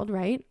the world,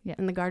 right? Yeah.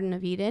 In the Garden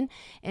of Eden,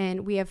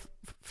 and we have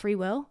free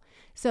will.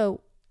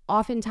 So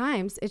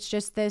oftentimes it's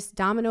just this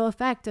domino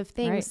effect of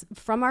things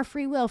from our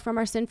free will, from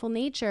our sinful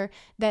nature,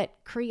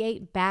 that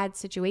create bad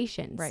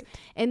situations. Right.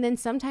 And then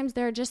sometimes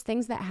there are just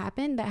things that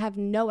happen that have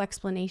no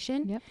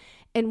explanation. Yep.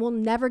 And we'll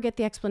never get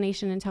the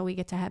explanation until we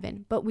get to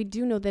heaven. But we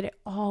do know that it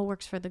all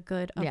works for the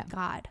good of Yeah.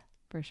 God.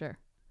 for sure.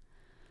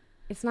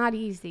 It's not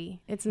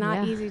easy. It's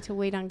not Yeah. easy to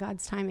wait on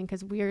God's timing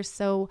because we are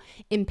so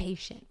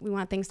impatient. We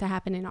want things to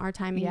happen in our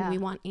timing and we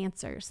want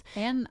answers.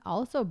 And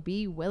also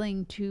be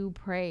willing to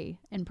pray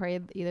and pray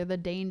either the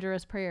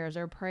dangerous prayers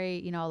or pray.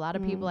 You know, a lot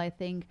of people I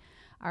think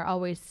are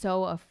always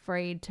so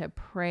afraid to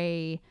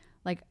pray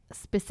like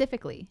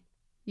specifically,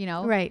 you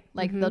know, Right.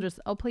 like they'll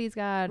just, oh, please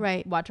God,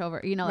 Right. watch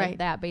over, you know, like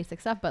that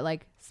basic stuff. But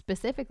like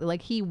specifically,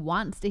 like he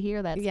wants to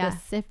hear that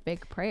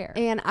specific prayer.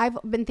 And I've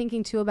been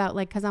thinking too about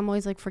like, cause I'm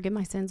always like, forgive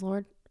my sins,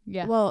 Lord.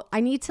 Yeah. Well,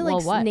 I need to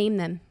like name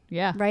them.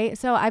 Yeah. Right.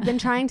 So I've been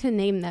trying to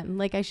name them.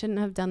 Like I shouldn't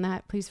have done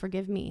that. Please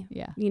forgive me.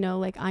 Yeah. You know,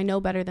 like I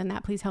know better than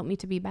that. Please help me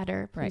to be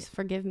better. Please Right.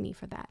 forgive me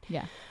for that.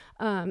 Yeah.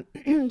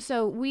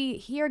 So we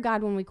hear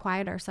God when we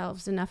quiet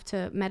ourselves enough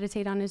to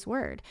meditate on his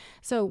word.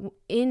 So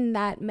in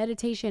that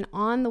meditation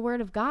on the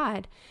word of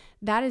God,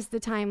 that is the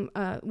time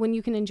when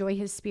you can enjoy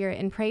his spirit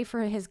and pray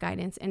for his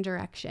guidance and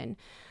direction.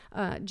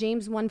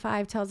 James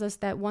 1:5 tells us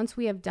that once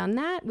we have done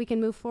that, we can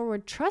move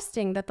forward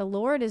trusting that the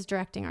Lord is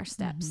directing our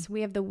steps.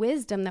 We have the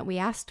wisdom that we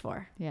asked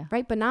for, Yeah.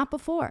 right? But not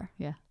before,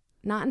 Yeah.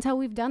 not until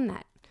we've done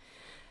that.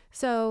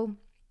 So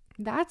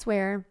that's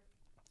where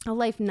a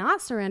life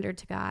not surrendered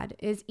to God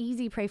is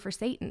easy prey for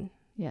Satan.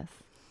 Yes.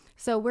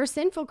 So we're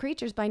sinful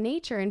creatures by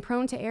nature and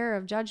prone to error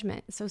of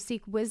judgment. So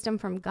seek wisdom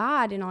from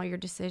God in all your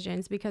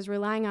decisions, because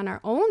relying on our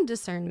own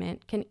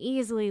discernment can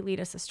easily lead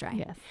us astray.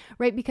 Yes.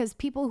 Right? Because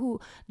people who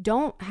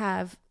don't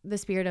have the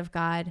Spirit of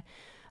God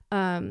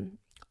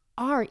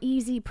are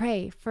easy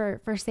prey for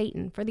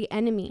Satan, for the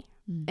enemy.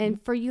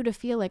 And for you to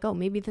feel like, oh,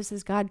 maybe this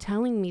is God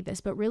telling me this,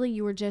 but really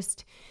you were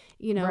just,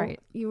 you know,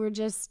 you were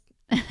just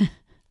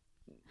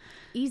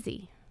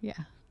easy. Yeah.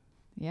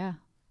 Yeah.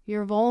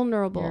 You're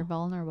vulnerable. You're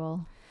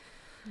vulnerable.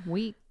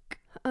 Weak.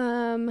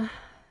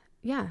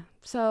 Yeah.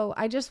 So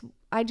I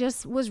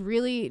just was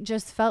really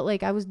just felt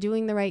like I was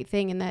doing the right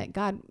thing and that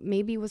God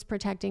maybe was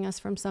protecting us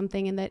from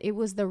something and that it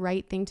was the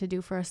right thing to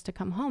do for us to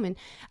come home. And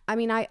I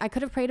mean, I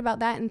could have prayed about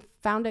that and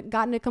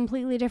gotten a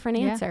completely different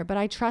answer, but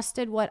I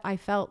trusted what I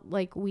felt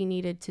like we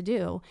needed to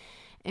do.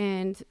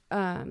 And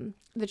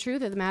the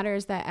truth of the matter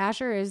is that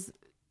Asher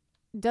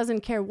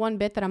doesn't care one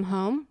bit that I'm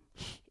home.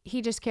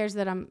 He just cares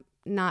that I'm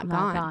not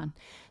gone.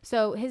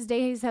 So his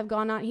days have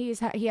gone on. He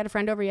had a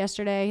friend over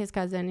yesterday, his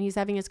cousin. He's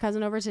having his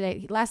cousin over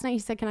today. Last night he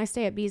said, "Can I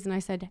stay at B's?" And I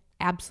said,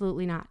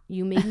 "Absolutely not.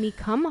 You made me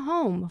come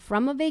home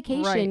from a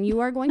vacation. Right.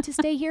 You are going to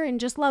stay here and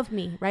just love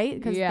me, right?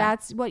 Because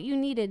that's what you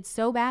needed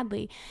so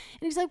badly."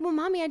 And he's like, "Well,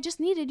 Mommy, I just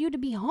needed you to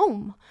be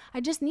home. I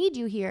just need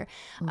you here."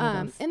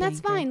 And that's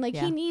fine. Like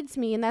he needs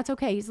me and that's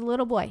okay. He's a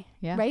little boy,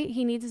 right?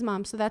 He needs his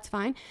mom. So that's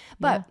fine.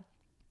 But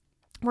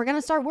we're going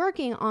to start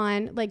working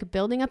on like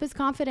building up his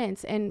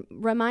confidence and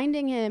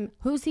reminding him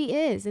whose he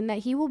is and that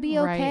he will be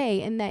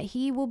okay and that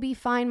he will be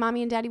fine.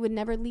 Mommy and Daddy would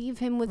never leave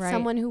him with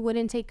someone who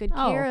wouldn't take good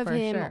care of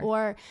him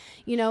or,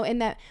 you know,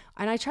 and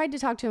I tried to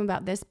talk to him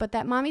about this, but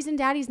that mommies and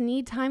daddies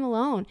need time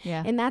alone.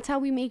 Yeah. And that's how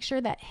we make sure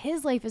that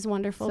his life is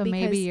wonderful. So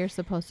maybe you're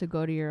supposed to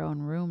go to your own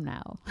room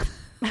now.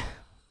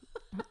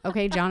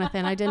 Okay,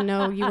 Jonathan, I didn't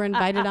know you were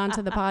invited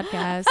onto the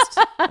podcast.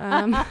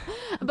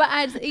 But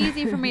it's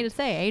easy for me to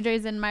say.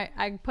 AJ's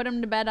I put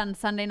him to bed on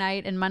Sunday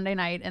night and Monday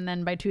night, and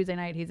then by Tuesday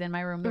night, he's in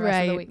my room the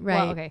rest of the week. Right.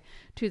 Well, okay.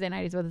 Tuesday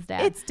night, he's with his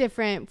dad. It's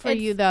different for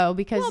you, though,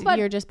 because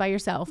you're just by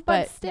yourself.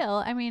 But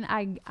still, I mean,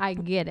 I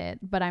get it,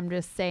 but I'm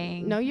just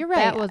saying. No, you're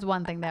right. That was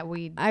one thing that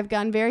I've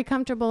gotten very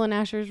comfortable in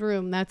Asher's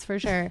room, that's for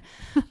sure.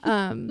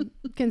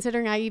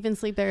 Considering I even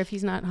sleep there if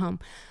he's not home.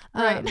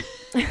 Right.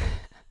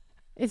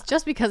 It's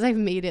just because I've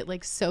made it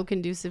like so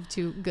conducive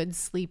to good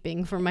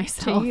sleeping for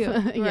myself. To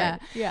you. Yeah.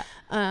 Yeah.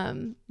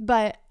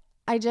 But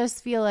I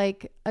just feel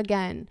like,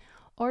 again,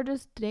 or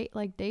just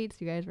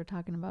dates you guys were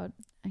talking about,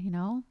 you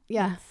know?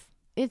 Yeah.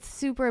 It's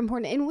super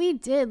important. And we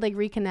did like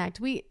reconnect.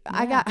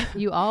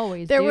 You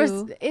always there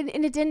do. And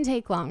it didn't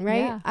take long, right?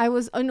 Yeah. I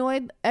was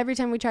annoyed every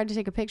time we tried to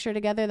take a picture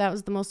together. That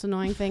was the most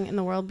annoying thing in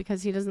the world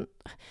because he doesn't.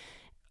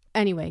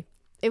 Anyway.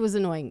 It was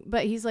annoying,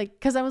 but he's like,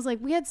 because I was like,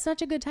 we had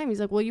such a good time. He's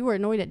like, well, you were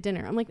annoyed at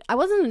dinner. I'm like, I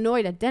wasn't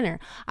annoyed at dinner.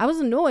 I was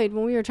annoyed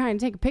when we were trying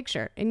to take a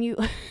picture and you,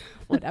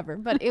 whatever.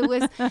 But it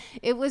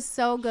was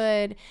so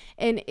good.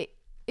 And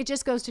it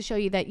just goes to show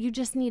you that you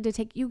just need to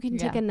take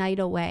a night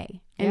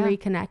away and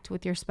reconnect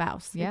with your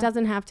spouse. It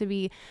doesn't have to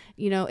be,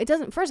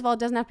 first of all, it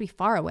doesn't have to be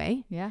far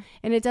away. Yeah.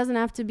 And it doesn't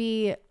have to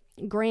be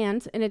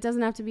grand, and it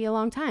doesn't have to be a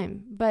long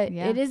time, but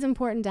it is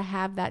important to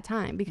have that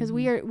time, because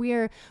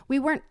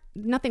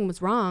nothing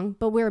was wrong,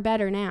 but we're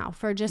better now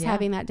for just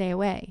having that day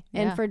away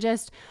and for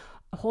just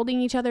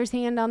holding each other's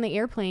hand on the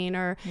airplane,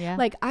 or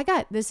like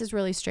this is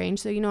really strange.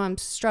 So, I'm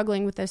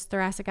struggling with this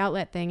thoracic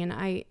outlet thing, and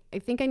I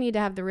think I need to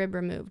have the rib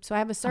removed. So I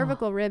have a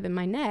cervical rib in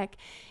my neck,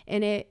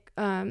 and it,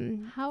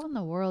 how in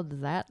the world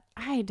is that?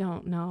 I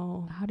don't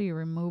know. How do you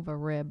remove a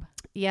rib?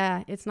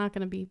 Yeah. It's not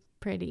going to be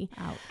pretty.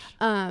 Ouch.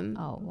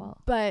 Oh, well.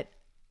 But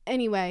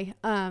anyway,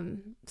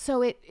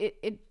 so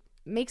it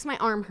makes my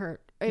arm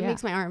hurt. It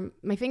makes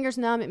my fingers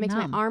numb. It makes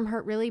my arm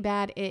hurt really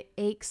bad. It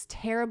aches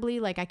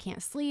terribly. Like, I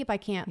can't sleep. I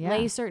can't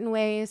lay certain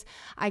ways.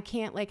 I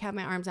can't like have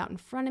my arms out in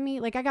front of me.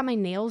 Like, I got my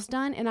nails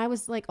done and I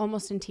was like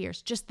almost in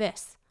tears. Just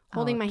this,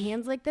 holding my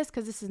hands like this,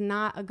 because this is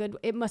not a good,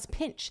 it must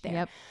pinch there.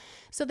 Yep.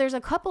 So there's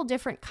a couple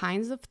different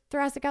kinds of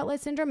thoracic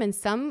outlet syndrome, and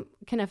some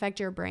can affect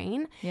your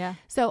brain. Yeah.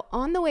 So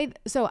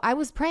I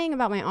was praying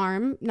about my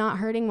arm not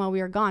hurting while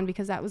we were gone,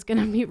 because that was going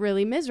to be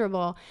really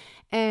miserable.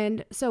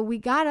 And so we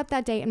got up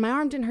that day and my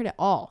arm didn't hurt at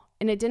all.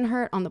 And it didn't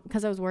hurt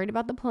because I was worried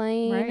about the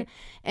plane,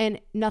 and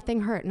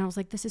nothing hurt. And I was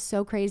like, this is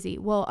so crazy.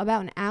 Well,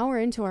 about an hour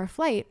into our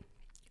flight,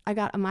 I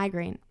got a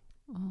migraine.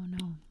 Oh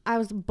no. I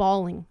was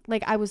bawling.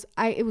 Like, it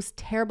was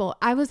terrible.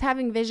 I was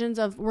having visions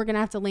of, we're going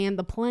to have to land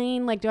the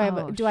plane. Like,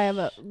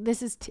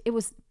 it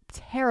was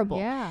terrible.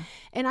 Yeah.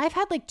 And I've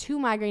had like 2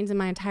 migraines in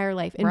my entire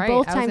life. And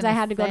both times I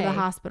had to go to the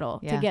hospital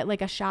to get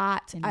like a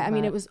shot. I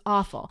mean, it was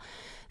awful.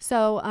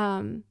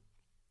 So,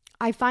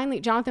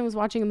 Jonathan was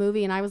watching a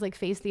movie and I was like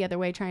faced the other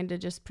way, trying to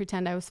just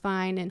pretend I was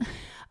fine. And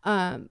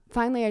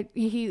finally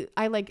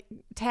I like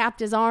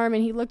tapped his arm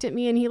and he looked at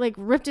me and he like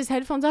ripped his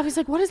headphones off. He's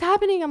like, what is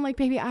happening? I'm like,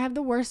 baby, I have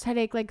the worst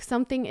headache. Like,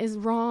 something is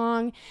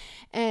wrong.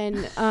 And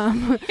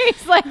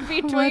he's like,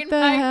 between my kid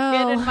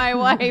and my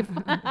wife.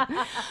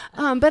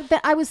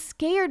 But I was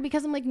scared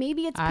because I'm like,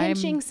 maybe it's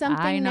pinching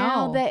something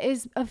now that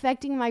is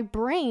affecting my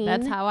brain.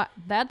 That's how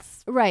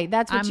that's right.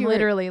 That's what I'm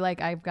literally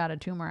like, I've got a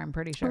tumor, I'm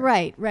pretty sure.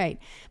 Right.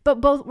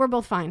 But we're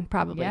both fine,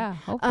 probably. Yeah,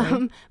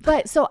 hopefully.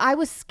 But so I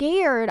was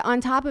scared.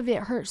 On top of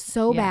it hurt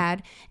so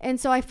bad, and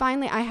so I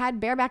had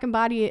bareback and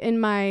body in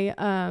my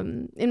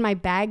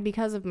bag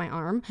because of my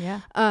arm.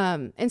 Yeah.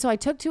 And so I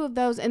took 2 of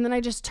those, and then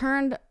I just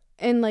turned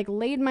and like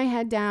laid my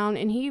head down,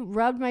 and he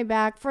rubbed my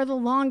back for the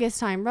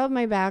longest time. Rubbed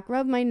my back,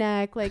 rubbed my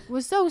neck, like,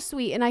 was so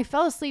sweet. And I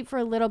fell asleep for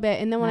a little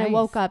bit, and then when I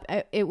woke up,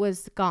 it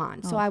was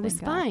gone. So I was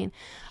fine.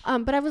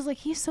 But I was like,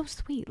 he's so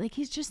sweet. Like,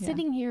 he's just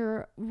sitting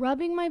here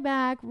rubbing my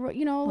back.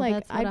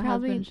 Like, I'd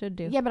probably should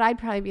do. Yeah, but I'd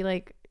probably be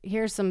like,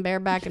 here's some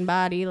bareback and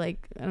body.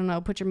 Like, I don't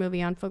know, put your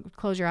movie on,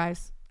 close your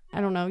eyes.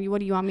 I don't know. What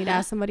do you want me to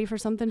ask somebody for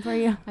something for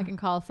you? I can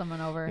call someone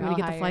over. You want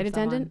to get the flight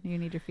attendant? You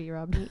need your feet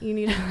rubbed. You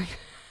need.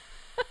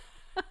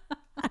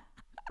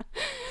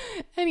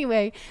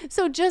 Anyway,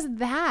 so just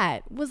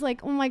that was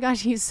like, oh my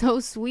gosh, he's so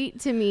sweet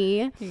to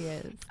me. He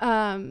is.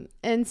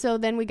 And so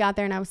then we got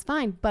there and I was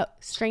fine. But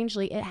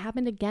strangely, it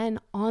happened again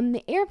on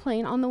the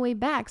airplane on the way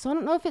back. So I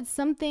don't know if it's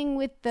something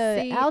with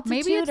the altitude.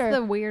 Maybe it's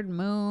the weird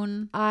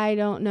moon. I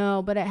don't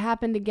know. But it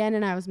happened again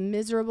and I was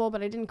miserable.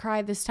 But I didn't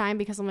cry this time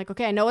because I'm like,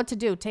 okay, I know what to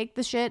do. Take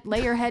the shit,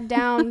 lay your head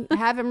down,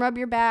 have him rub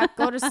your back,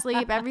 go to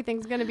sleep.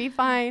 Everything's going to be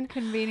fine.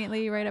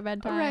 Conveniently right at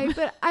bedtime. Right.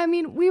 But I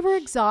mean, we were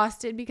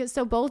exhausted because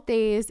both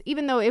days,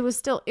 even though it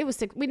was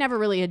 6, we never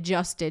really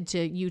adjusted to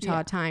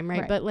Utah time,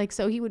 right? But like,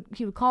 so he would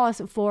call us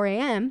at 4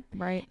 a.m.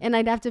 Right. And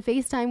I'd have to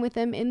FaceTime with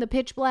him in the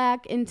pitch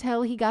black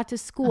until he got to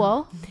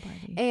school.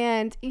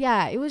 And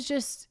yeah, it was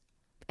just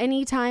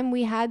anytime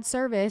we had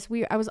service,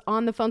 I was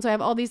on the phone. So I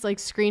have all these like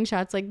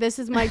screenshots, like, this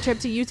is my trip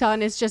to Utah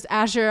and it's just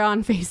Asher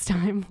on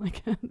FaceTime.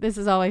 Like, this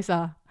is all I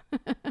saw.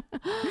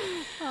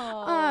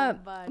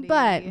 Buddy.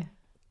 But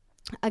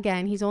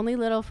again, he's only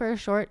little for a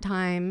short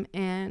time,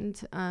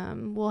 and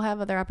we'll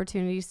have other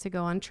opportunities to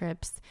go on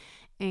trips.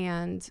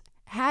 And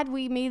had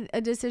we made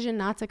a decision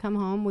not to come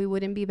home, we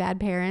wouldn't be bad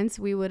parents.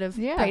 We would have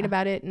prayed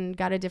about it and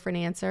got a different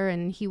answer,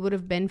 and he would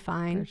have been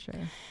fine. For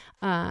sure.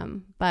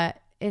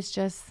 But it's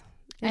just...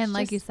 and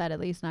like you said, at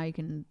least now you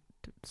can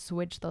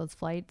switch those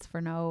flights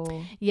for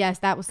no... Yes,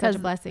 that was such a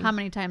blessing. How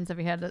many times have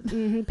you had to...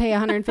 pay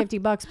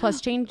 $150 plus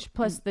change,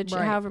 plus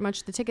however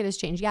much the ticket has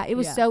changed. Yeah, it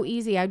was so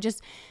easy. I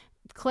just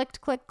clicked,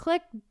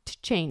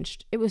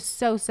 changed. It was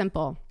so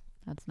simple.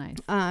 That's nice.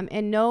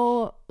 And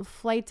no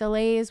flight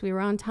delays. We were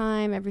on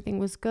time. Everything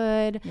was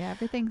good. Yeah,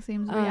 everything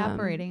seems to be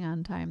operating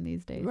on time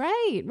these days.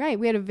 Right.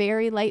 We had a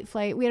very light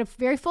flight. We had a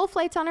very full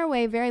flights on our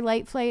way, very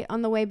light flight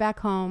on the way back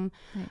home.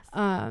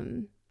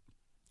 Nice.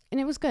 and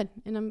it was good.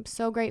 And I'm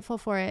so grateful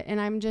for it. And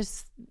I'm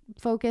just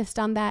focused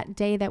on that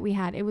day that we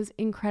had. It was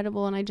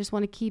incredible. And I just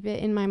want to keep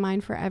it in my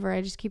mind forever.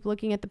 I just keep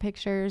looking at the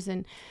pictures,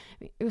 and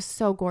it was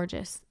so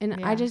gorgeous.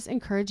 And I just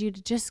encourage you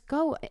to just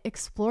go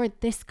explore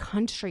this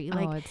country.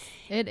 Like,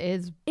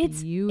 it's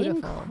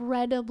beautiful.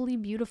 Incredibly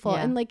beautiful.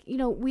 And like, you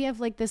know, we have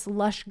like this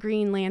lush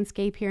green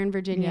landscape here in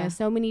Virginia,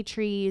 so many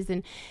trees,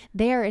 and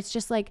there it's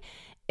just like,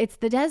 it's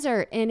the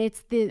desert, and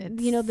it's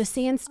the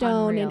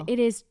sandstone, unreal. And it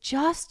is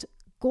just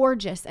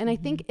gorgeous. And I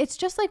think it's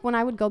just like when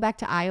I would go back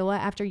to Iowa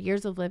after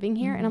years of living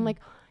here, and I'm like,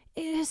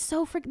 it is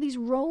so these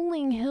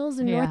rolling hills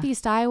in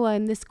Northeast Iowa,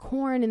 and this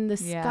corn and the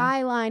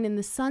skyline and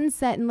the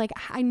sunset. And like,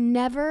 I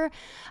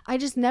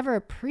just never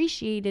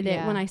appreciated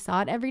it when I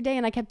saw it every day.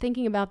 And I kept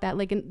thinking about that,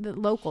 like in the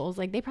locals,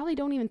 like they probably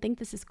don't even think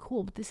this is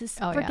cool, but this is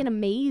freaking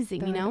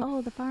amazing. They're you know? Like,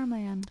 oh, the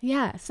farmland.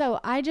 Yeah. So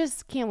I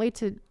just can't wait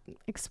to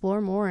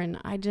explore more. And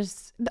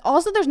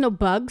also there's no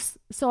bugs.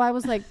 So I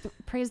was like,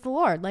 praise the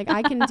Lord. Like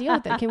I can deal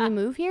with it. Can we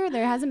move here?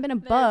 There hasn't been a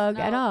bug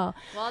at all.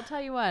 Well, I'll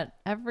tell you what,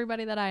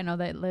 everybody that I know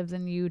that lives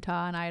in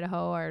Utah and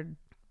Idaho are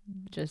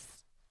just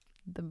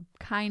the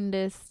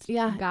kindest,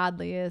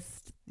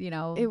 godliest, you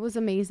know. It was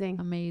amazing.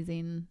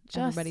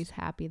 Everybody's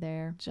happy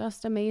there.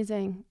 Just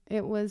amazing.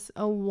 It was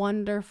a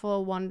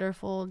wonderful,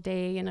 wonderful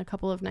day and a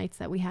couple of nights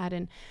that we had.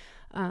 And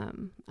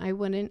I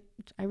really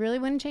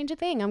wouldn't change a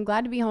thing. I'm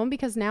glad to be home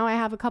because now I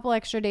have a couple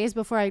extra days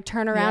before I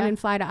turn around and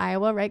fly to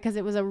Iowa, right? Because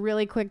it was a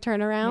really quick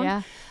turnaround.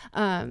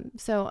 Yeah.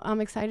 So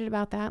I'm excited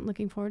about that and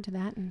looking forward to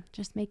that and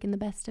just making the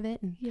best of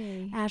it. And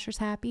yay. Asher's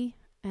happy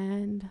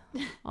and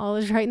all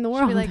is right in the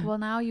world. She'll be like, well,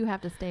 now you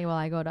have to stay while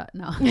I go to,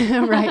 no.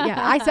 Right. Yeah.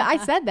 I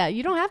said that.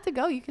 You don't have to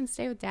go. You can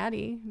stay with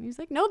Daddy. He's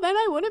like, no, then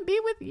I wouldn't be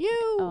with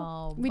you.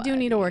 Oh, we do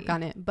need to work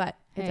on it, but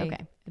it's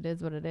okay. It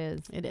is what it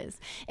is. It is.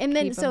 And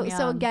then,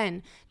 so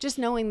again, just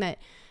knowing that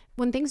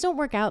when things don't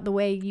work out the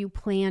way you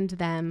planned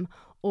them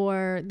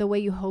or the way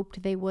you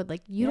hoped they would,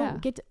 like you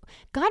don't get to,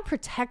 God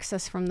protects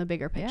us from the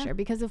bigger picture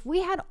because if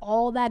we had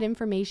all that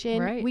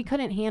information, we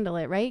couldn't handle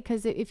it. Right.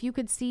 Because if you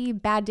could see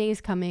bad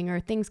days coming or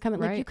things coming,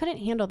 like you couldn't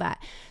handle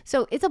that.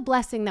 So it's a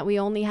blessing that we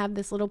only have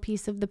this little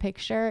piece of the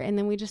picture and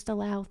then we just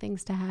allow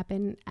things to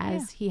happen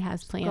as he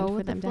has planned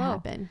for them to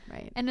happen.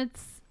 Right.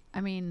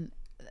 And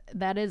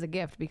that is a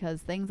gift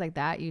because things like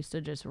that used to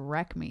just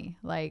wreck me.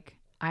 Like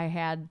I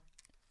had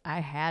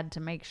to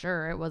make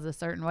sure it was a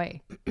certain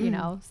way, you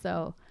know?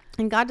 So,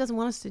 and God doesn't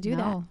want us to do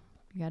that.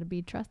 You got to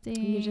be trusting.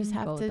 You just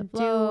have to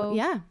do.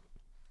 Yeah.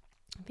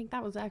 I think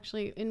that was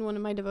actually in one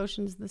of my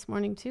devotions this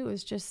morning too,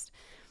 is just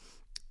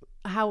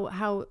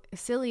how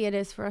silly it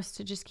is for us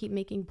to just keep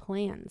making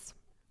plans.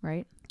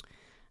 Right.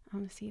 I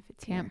want to see if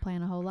it's Can't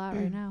plan a whole lot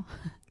right now.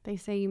 They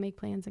say you make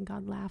plans and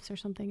God laughs or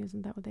something.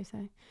 Isn't that what they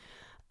say?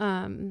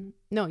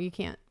 No, you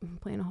can't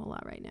plan a whole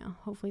lot right now.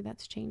 Hopefully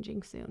that's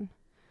changing soon.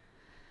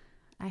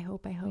 I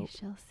hope. We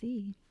shall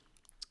see.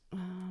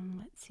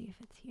 Let's see if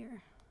it's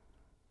here.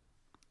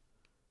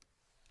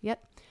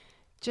 Yep.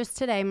 Just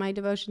today, my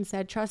devotion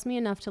said, trust me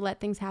enough to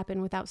let things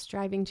happen without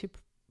striving to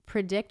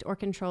predict or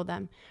control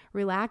them.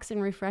 Relax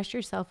and refresh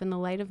yourself in the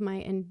light of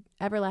my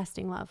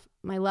everlasting love.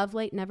 My love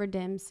light never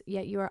dims,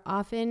 yet you are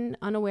often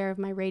unaware of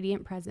my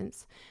radiant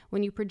presence.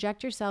 When you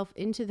project yourself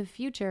into the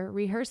future,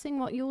 rehearsing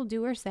what you will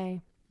do or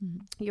say,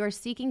 you are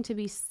seeking to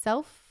be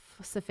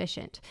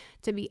self-sufficient,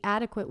 to be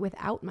adequate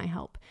without my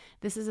help.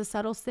 This is a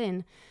subtle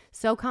sin,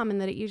 so common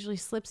that it usually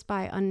slips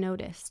by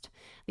unnoticed.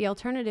 The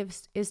alternative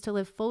is to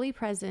live fully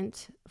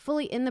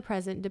in the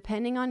present,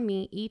 depending on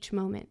me each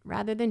moment.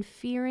 Rather than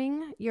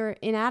fearing your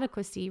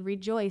inadequacy,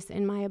 rejoice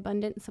in my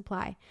abundant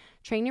supply.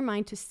 Train your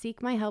mind to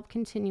seek my help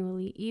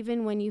continually,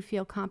 even when you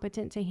feel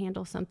competent to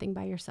handle something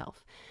by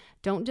yourself.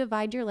 Don't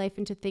divide your life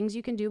into things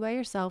you can do by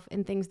yourself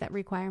and things that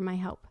require my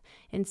help.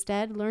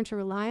 Instead, learn to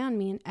rely on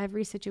me in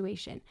every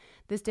situation.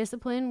 This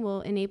discipline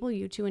will enable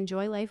you to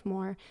enjoy life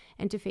more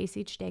and to face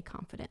each day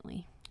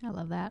confidently. I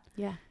love that.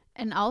 Yeah.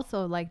 And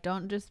also, like,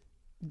 don't just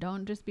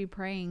be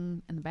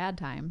praying in the bad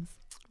times.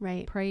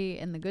 Right. Pray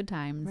in the good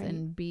times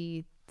and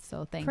be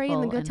so thankful. Pray in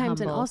the good and times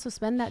humble. and also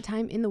spend that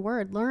time in the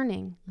Word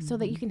learning so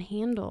that you can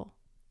handle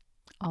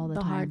all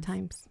the hard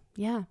times.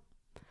 Yeah.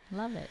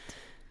 Love it.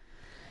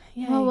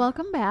 Yay. Well,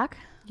 welcome back.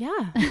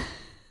 Yeah.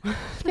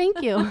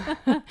 Thank you.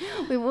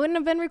 We wouldn't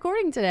have been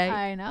recording today.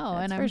 I know.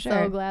 And I'm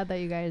so glad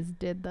that you guys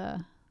did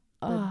the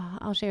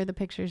I'll share the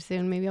pictures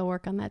soon. Maybe I'll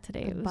work on that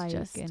today. It was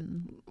just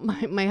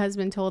my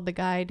husband told the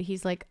guide,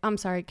 he's like, I'm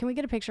sorry, can we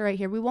get a picture right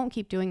here? We won't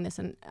keep doing this.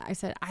 And I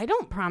said, I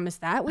don't promise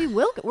that. We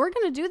will. We're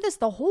going to do this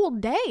the whole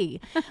day.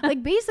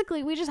 Like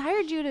basically we just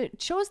hired you to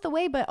show us the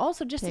way, but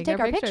also just to take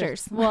our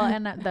pictures. Well,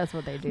 and that's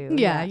what they do.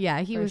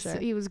 Yeah. He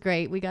was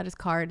great. We got his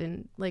card,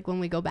 and like when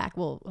we go back,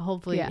 we'll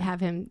hopefully have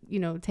him,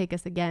 take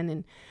us again.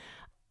 And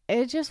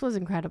it just was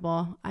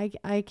incredible.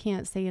 I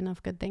can't say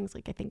enough good things.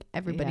 Like I think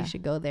everybody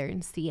should go there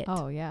and see it.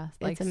 Oh yeah,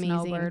 like it's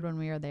amazing. Snowbird when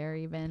we were there,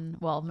 even.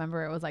 Well,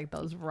 remember it was like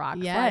those rock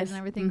slides and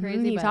everything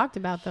crazy. He talked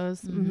about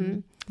those.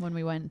 When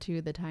we went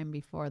to the time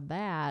before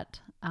that,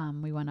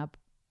 we went up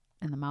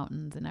in the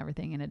mountains and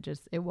everything, and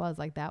it was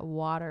like that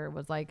water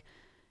was like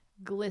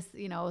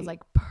it was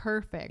like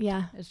perfect.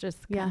 Yeah. It's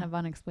just kind of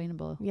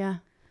unexplainable. Yeah.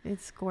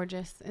 It's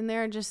gorgeous. And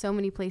there are just so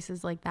many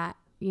places like that,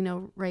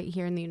 right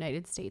here in the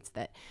United States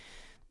that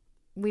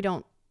we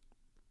don't,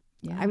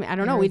 I mean, I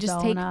don't know. We just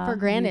take for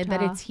granted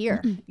that it's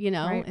here,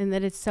 Right. and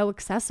that it's so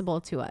accessible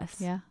to us.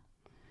 Yeah.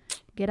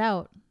 Get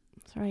out.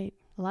 That's right.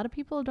 A lot of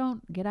people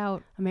don't get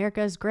out.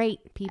 America is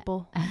great,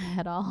 people.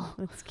 At all.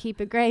 Let's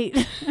keep it great.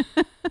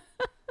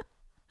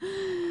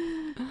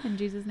 In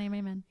Jesus' name,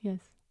 amen. Yes.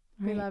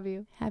 We love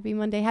you. Happy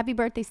Monday. Happy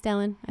birthday,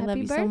 Stellan. I love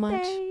you so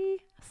much.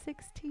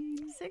 16.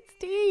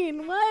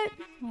 16. What?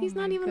 Oh He's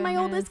not my even my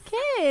goodness. oldest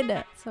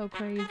kid. So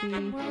crazy.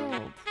 The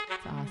world.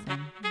 It's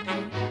awesome.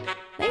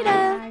 Later.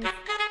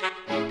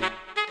 Bye.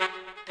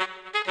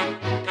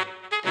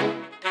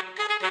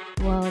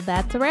 Well,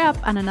 that's a wrap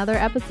on another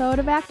episode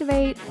of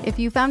Activate. If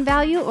you found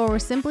value or were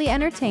simply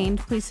entertained,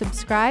 please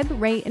subscribe,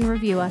 rate, and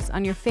review us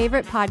on your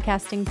favorite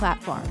podcasting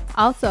platform.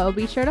 Also,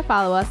 be sure to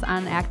follow us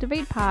on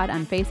Activate Pod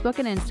on Facebook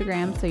and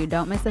Instagram so you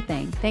don't miss a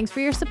thing. Thanks for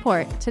your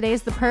support. Today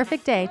is the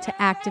perfect day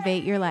to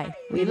activate your life.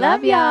 We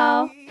love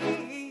y'all.